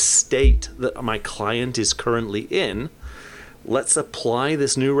the state that my client is currently in. Let's apply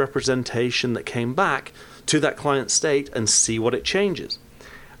this new representation that came back to that client state and see what it changes.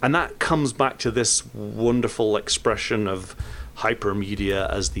 And that comes back to this wonderful expression of hypermedia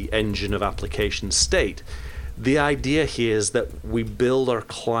as the engine of application state. The idea here is that we build our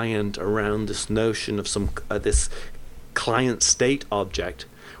client around this notion of this client state object.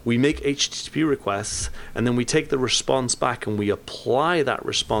 We make HTTP requests, and then we take the response back and we apply that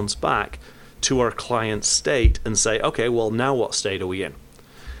response back to our client state and say, okay, well, now what state are we in?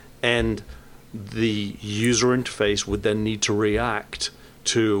 And the user interface would then need to react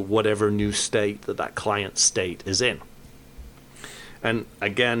to whatever new state that client state is in. And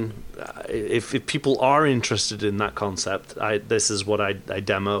again, if people are interested in that concept, this is what I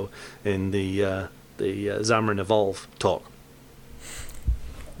demo in the Xamarin Evolve talk.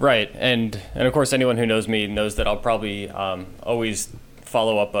 Right, and of course, anyone who knows me knows that I'll probably always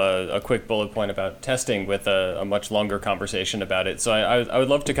follow up a quick bullet point about testing with a much longer conversation about it. So I would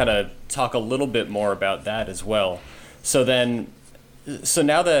love to kind of talk a little bit more about that as well. So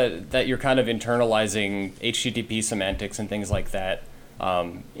now that you're kind of internalizing HTTP semantics and things like that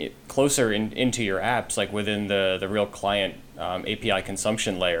closer into your apps, like within the real client API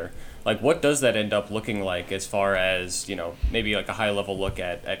consumption layer, like what does that end up looking like as far as, maybe like a high level look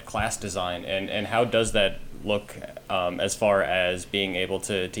at class design, and how does that look as far as being able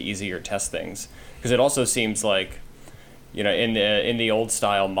to easier test things? Because it also seems like, in the old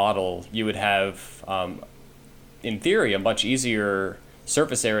style model, you would have in theory a much easier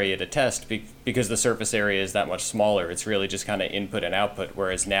surface area to test because the surface area is that much smaller. It's really just kind of input and output,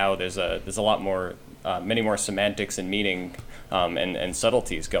 whereas now there's a lot more many more semantics and meaning and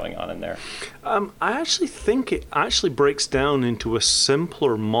subtleties going on in there. I actually think it actually breaks down into a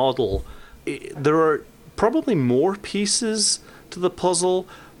simpler model. There are probably more pieces to the puzzle,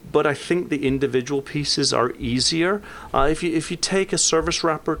 but I think the individual pieces are easier. If you take a service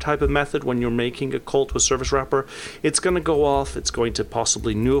wrapper type of method, when you're making a call to a service wrapper, it's going to go off, it's going to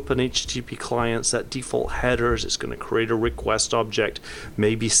possibly new up an HTTP client, set default headers, it's going to create a request object,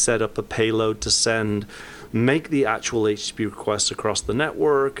 maybe set up a payload to send. make the actual HTTP requests across the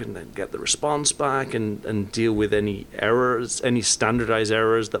network, and then get the response back and deal with any errors, any standardized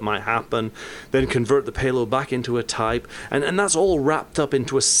errors that might happen, then convert the payload back into a type, and that's all wrapped up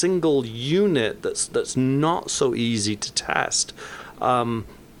into a single unit that's not so easy to test. I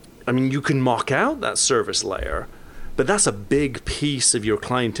mean, you can mock out that service layer, but that's a big piece of your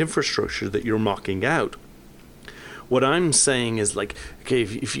client infrastructure that you're mocking out. What I'm saying is, like, okay,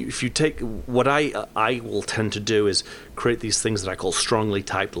 if you take what I will tend to do is create these things that I call strongly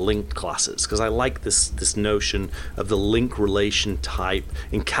typed linked classes, because I like this notion of the link relation type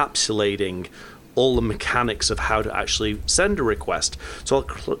encapsulating all the mechanics of how to actually send a request. So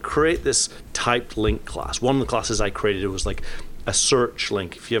I'll create this typed link class. One of the classes I created was like a search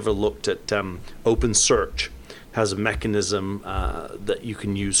link. If you ever looked at OpenSearch, has a mechanism that you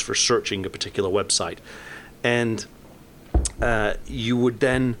can use for searching a particular website. And you would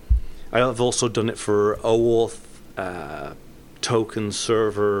then, I've also done it for OAuth token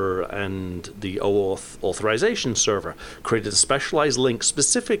server and the OAuth authorization server. Created a specialized link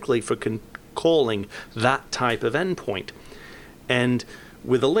specifically for calling that type of endpoint. And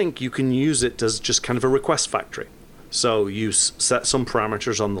with a link, you can use it as just kind of a request factory. So you set some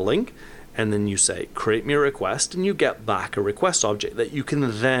parameters on the link, and then you say, create me a request, and you get back a request object that you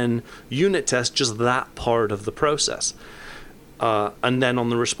can then unit test just that part of the process. And then on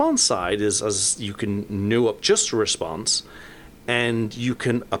the response side is as you can new up just a response, and you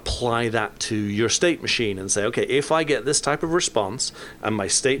can apply that to your state machine and say, okay, if I get this type of response and my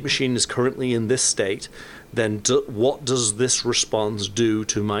state machine is currently in this state, then what does this response do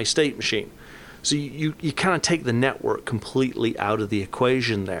to my state machine? So you kind of take the network completely out of the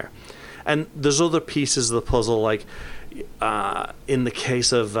equation there. And there's other pieces of the puzzle, like in the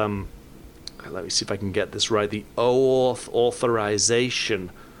case of, let me see if I can get this right, the OAuth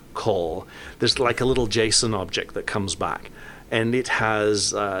authorization call, there's like a little JSON object that comes back. And it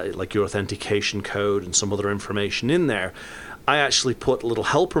has like your authentication code and some other information in there. I actually put little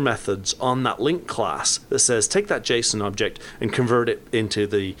helper methods on that link class that says take that JSON object and convert it into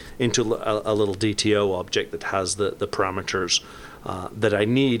a little DTO object that has the parameters that I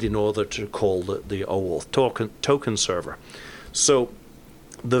need in order to call the OAuth token server. So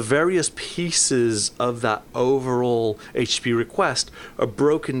the various pieces of that overall HTTP request are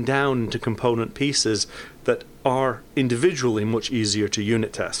broken down into component pieces that are individually much easier to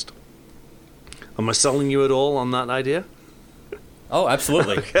unit test. Am I selling you at all on that idea? Oh,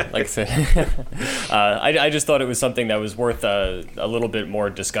 absolutely. Okay. Like I said, I just thought it was something that was worth a little bit more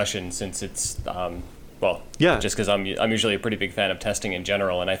discussion, since it's, just because I'm usually a pretty big fan of testing in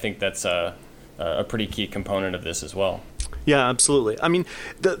general, and I think that's a pretty key component of this as well. Yeah, absolutely. I mean,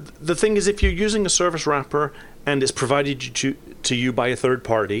 the thing is, if you're using a service wrapper and it's provided to you by a third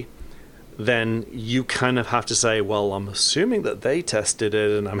party, then you kind of have to say, well, I'm assuming that they tested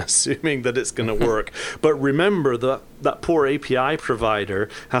it and I'm assuming that it's going to work. But remember that poor API provider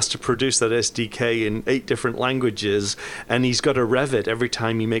has to produce that SDK in 8 different languages, and he's got to rev it every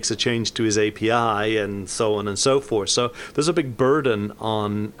time he makes a change to his API and so on and so forth. So there's a big burden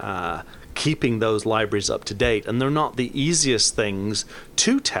on keeping those libraries up to date, and they're not the easiest things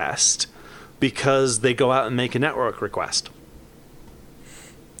to test because they go out and make a network request.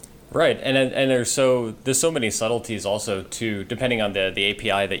 Right, and there's so many subtleties also too, depending on the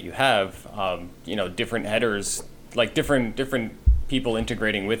API that you have. Different headers, like different people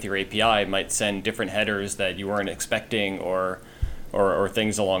integrating with your API might send different headers that you weren't expecting, or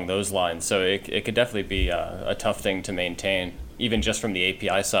things along those lines. So it could definitely be a tough thing to maintain, even just from the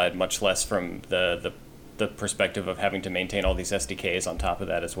API side, much less from the perspective of having to maintain all these SDKs on top of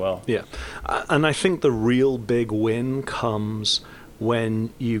that as well. Yeah, and I think the real big win comes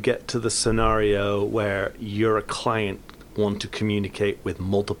when you get to the scenario where you're a client want to communicate with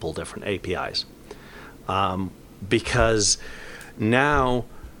multiple different APIs. Because now,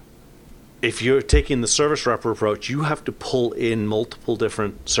 if you're taking the service wrapper approach, you have to pull in multiple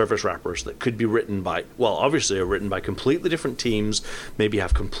different service wrappers that could be written by, well, obviously are written by completely different teams, maybe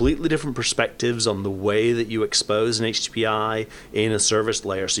have completely different perspectives on the way that you expose an HTTPI in a service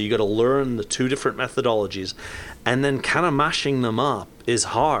layer. So you got to learn the 2 different methodologies, and then kind of mashing them up is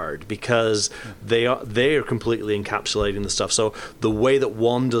hard because they are completely encapsulating the stuff. So the way that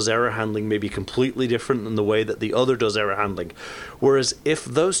one does error handling may be completely different than the way that the other does error handling. Whereas if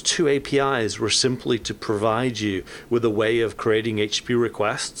those 2 APIs were simply to provide you with a way of creating HTTP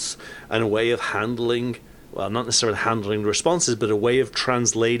requests and a way of handling, well, not necessarily handling responses, but a way of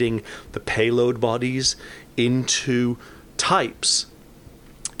translating the payload bodies into types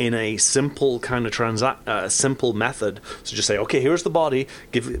in a simple kind of simple method. So just say, okay, here's the body,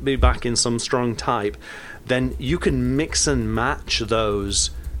 give it me back in some strong type. then you can mix and match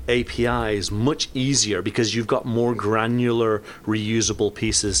those APIs much easier because you've got more granular, reusable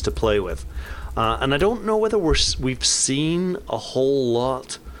pieces to play with. And I don't know whether we've seen a whole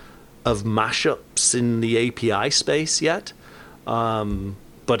lot of mashups in the API space yet,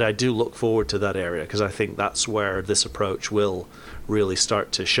 but I do look forward to that area because I think that's where this approach will really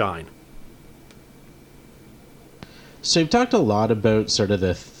start to shine. So you've talked a lot about sort of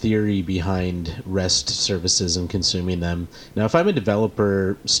the theory behind REST services and consuming them. Now, if I'm a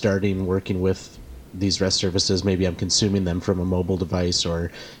developer starting working with these REST services, maybe I'm consuming them from a mobile device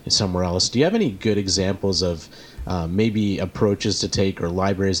or somewhere else. Do you have any good examples of maybe approaches to take or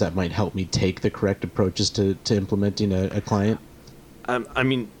libraries that might help me take the correct approaches to implementing a client? I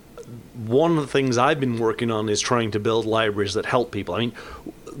mean, one of the things I've been working on is trying to build libraries that help people. I mean,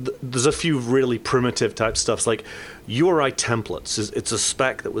 there's a few really primitive type stuffs like URI templates. It's a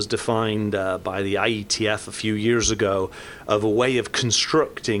spec that was defined by the IETF a few years ago of a way of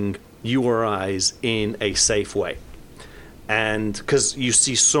constructing URIs in a safe way. And because you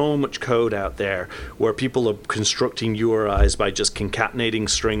see so much code out there where people are constructing URIs by just concatenating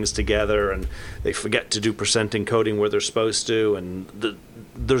strings together, and they forget to do percent encoding where they're supposed to, and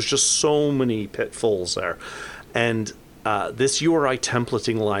there's just so many pitfalls there. And this URI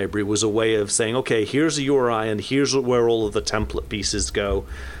templating library was a way of saying, okay, here's a URI and here's where all of the template pieces go,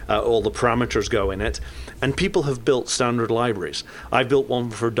 all the parameters go in it. And people have built standard libraries. I built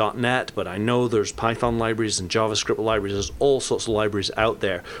one for .NET, but I know there's Python libraries and JavaScript libraries. There's all sorts of libraries out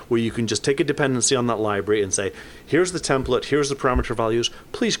there where you can just take a dependency on that library and say, here's the template, here's the parameter values,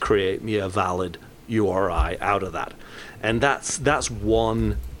 please create me a valid URI out of that. And that's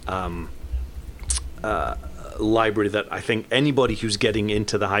one library that I think anybody who's getting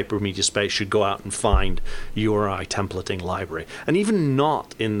into the hypermedia space should go out and find URI templating library. And even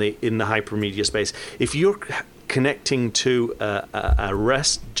not in the hypermedia space, if you're connecting to a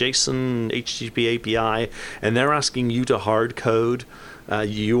REST JSON HTTP API and they're asking you to hard code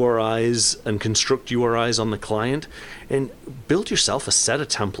URIs and construct URIs on the client, and build yourself a set of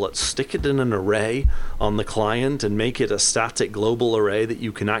templates, stick it in an array on the client and make it a static global array that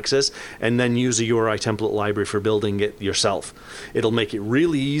you can access, and then use a URI template library for building it yourself. It'll make it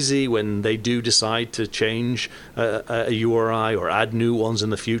really easy when they do decide to change a URI or add new ones in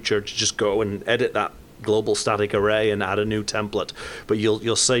the future to just go and edit that global static array and add a new template. But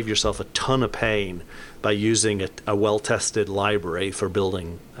you'll save yourself a ton of pain by using a well-tested library for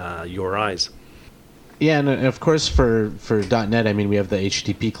building URIs. Yeah, and of course for .NET, I mean, we have the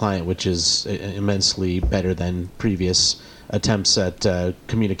HTTP client, which is immensely better than previous attempts at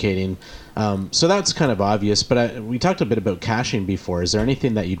communicating. So that's kind of obvious, but we talked a bit about caching before. Is there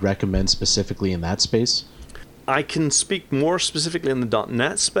anything that you'd recommend specifically in that space? I can speak more specifically in the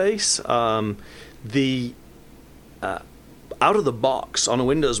 .NET space. The out of the box on a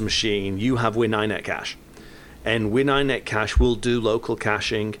Windows machine, you have WinINet cache, and WinINet cache will do local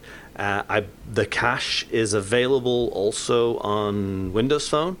caching. The cache is available also on Windows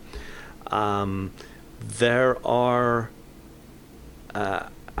Phone. There are,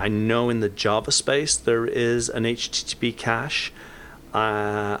 I know in the Java space there is an HTTP cache,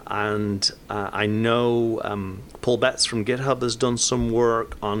 and I know Paul Betts from GitHub has done some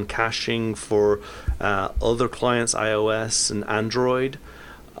work on caching for other clients, iOS and Android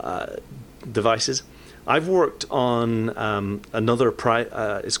devices. I've worked on another,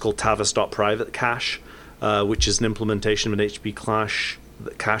 it's called Tavis.private cache, which is an implementation of an HTTP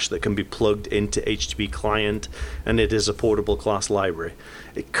cache that can be plugged into HTTP client, and it is a portable class library.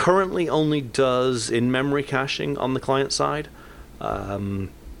 It currently only does in-memory caching on the client side.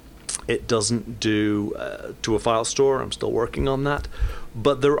 It doesn't do to a file store. I'm still working on that.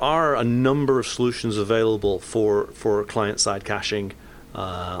 But there are a number of solutions available for client-side caching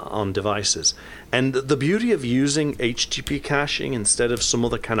on devices. And the beauty of using HTTP caching instead of some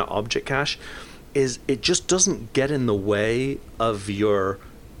other kind of object cache is it just doesn't get in the way of your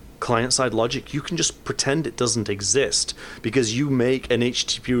client-side logic. You can just pretend it doesn't exist because you make an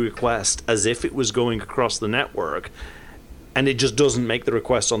HTTP request as if it was going across the network, and it just doesn't make the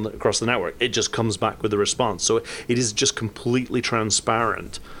request across the network. It just comes back with a response. So it is just completely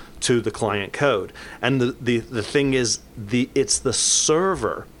transparent to the client code. And the thing is, it's the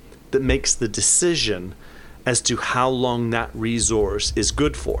server that makes the decision as to how long that resource is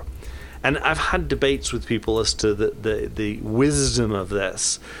good for. And I've had debates with people as to the wisdom of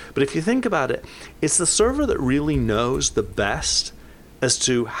this. But if you think about it, it's the server that really knows the best as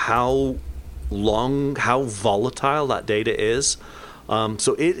to how volatile that data is.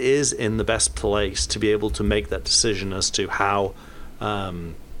 So it is in the best place to be able to make that decision as to how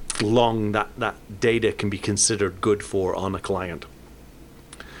long that data can be considered good for on a client.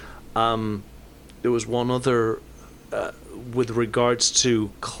 There was one other with regards to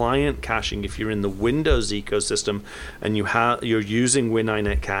client caching. If you're in the Windows ecosystem and you're using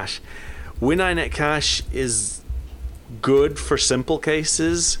WinINet Cache, WinINet Cache is good for simple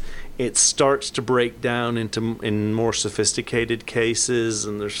cases. It starts to break down in more sophisticated cases,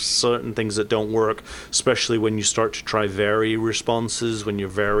 and there's certain things that don't work, especially when you start to try vary responses, when you're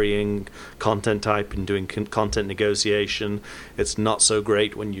varying content type and doing content negotiation. It's not so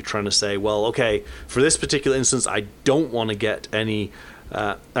great when you're trying to say, well, okay, for this particular instance, I don't want to get any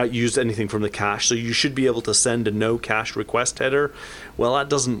use anything from the cache, so you should be able to send a no cache request header. Well, that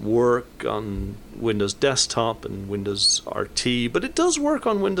doesn't work on Windows Desktop and Windows RT, but it does work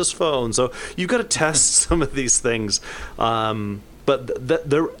on Windows Phone. So you've got to test some of these things. But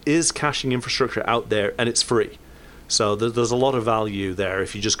there is caching infrastructure out there, and it's free. So there's a lot of value there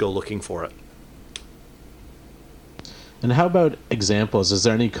if you just go looking for it. And how about examples? Is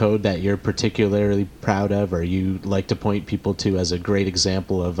there any code that you're particularly proud of, or you like to point people to as a great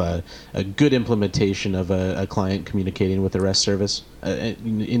example of a good implementation of a client communicating with a REST service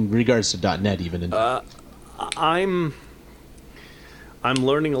in regards to .NET even? I'm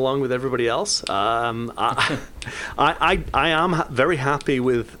learning along with everybody else. I am very happy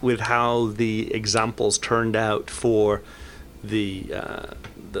with how the examples turned out for the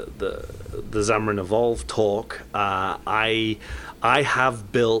Xamarin Evolve talk. I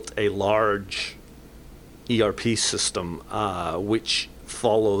have built a large ERP system which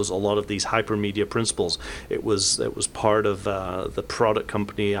follows a lot of these hypermedia principles. It was part of the product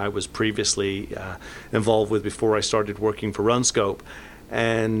company I was previously involved with before I started working for Runscope,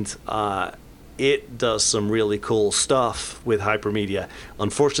 and it does some really cool stuff with hypermedia.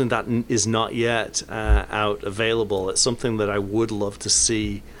 Unfortunately, that is not yet out available. It's something that I would love to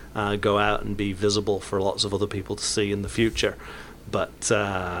see go out and be visible for lots of other people to see in the future. But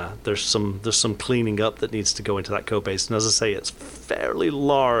there's some cleaning up that needs to go into that code base. And as I say, it's fairly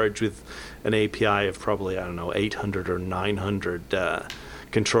large with an API of probably, 800 or 900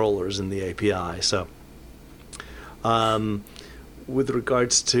 controllers in the API. So with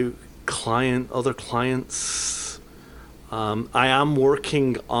regards to other clients, I am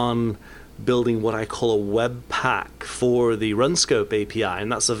working on building what I call a web pack for the Runscope API,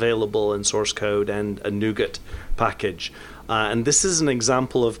 and that's available in source code and a NuGet package. And this is an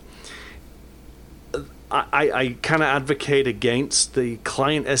example of I kind of advocate against the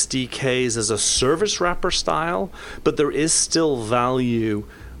client SDKs as a service wrapper style, but there is still value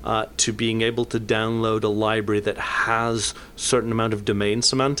to being able to download a library that has a certain amount of domain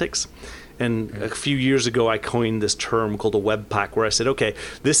semantics. And a few years ago, I coined this term called a webpack, where I said, okay,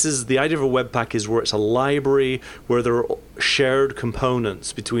 this is the idea of a webpack is where it's a library where there are shared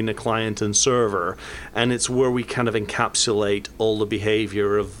components between a client and server, and it's where we kind of encapsulate all the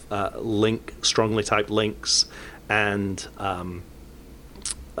behavior of strongly typed links and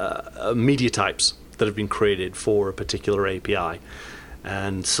media types that have been created for a particular API.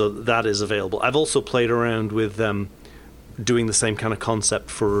 And so that is available. I've also played around with doing the same kind of concept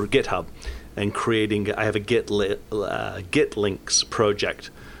for GitHub and creating. I have a Git links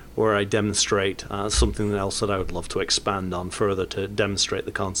project where I demonstrate something else that I would love to expand on further to demonstrate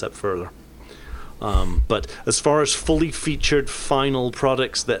the concept further. But as far as fully featured final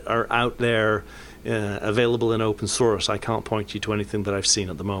products that are out there available in open source, I can't point you to anything that I've seen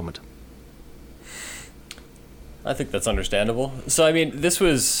at the moment. I think that's understandable. So, I mean, this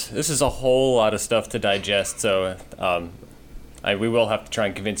is a whole lot of stuff to digest. So, we will have to try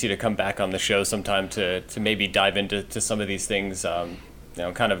and convince you to come back on the show sometime to maybe dive into some of these things,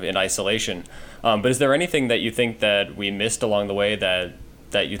 kind of in isolation. But is there anything that you think that we missed along the way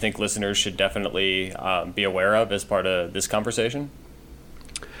that you think listeners should definitely be aware of as part of this conversation?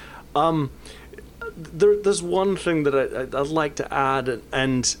 There's one thing that I'd like to add,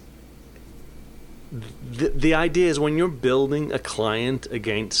 and the idea is when you're building a client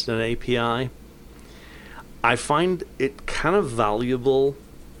against an API, I find it kind of valuable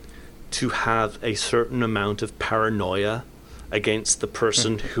to have a certain amount of paranoia against the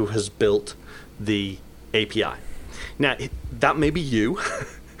person who has built the API. Now, that may be you.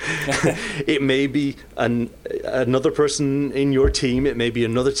 It may be another person in your team. It may be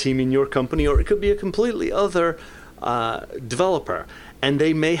another team in your company, or it could be a completely other developer. And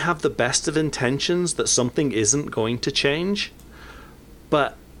they may have the best of intentions that something isn't going to change,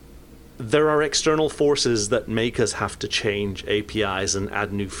 but there are external forces that make us have to change APIs and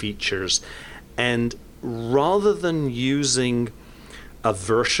add new features. And rather than using a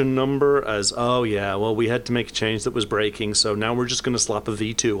version number as, oh yeah, well, we had to make a change that was breaking, so now we're just going to slap a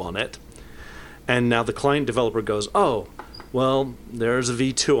V2 on it. And now the client developer goes, oh, well, there's a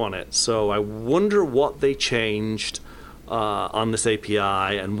V2 on it, so I wonder what they changed on this API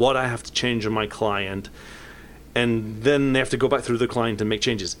and what I have to change on my client. And then they have to go back through the client and make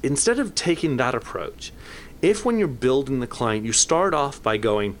changes. Instead of taking that approach, if when you're building the client, you start off by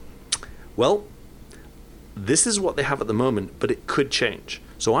going, well, this is what they have at the moment, but it could change.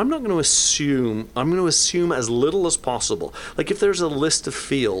 So I'm going to assume as little as possible. Like if there's a list of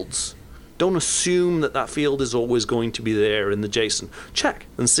fields, don't assume that field is always going to be there in the JSON. Check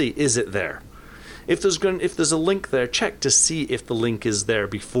and see, is it there? If there's a link there, check to see if the link is there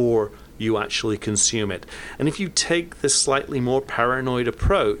before you actually consume it. And if you take this slightly more paranoid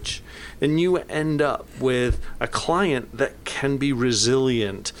approach, then you end up with a client that can be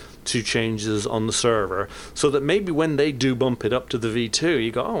resilient to changes on the server, so that maybe when they do bump it up to the V2,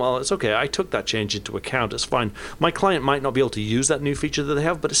 you go, oh, well, it's okay, I took that change into account, it's fine. My client might not be able to use that new feature that they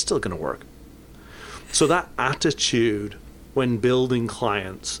have, but it's still going to work. So that attitude when building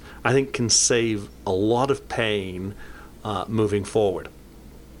clients, I think, can save a lot of pain moving forward.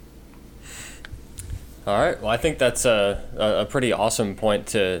 All right. Well, I think that's a pretty awesome point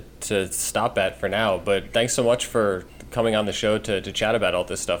to stop at for now. But thanks so much for coming on the show to chat about all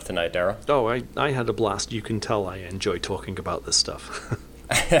this stuff tonight, Darrel. Oh, I had a blast. You can tell I enjoy talking about this stuff.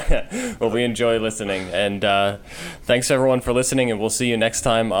 Well, we enjoy listening. And thanks, everyone, for listening. And we'll see you next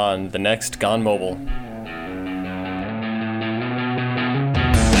time on the next Gone Mobile.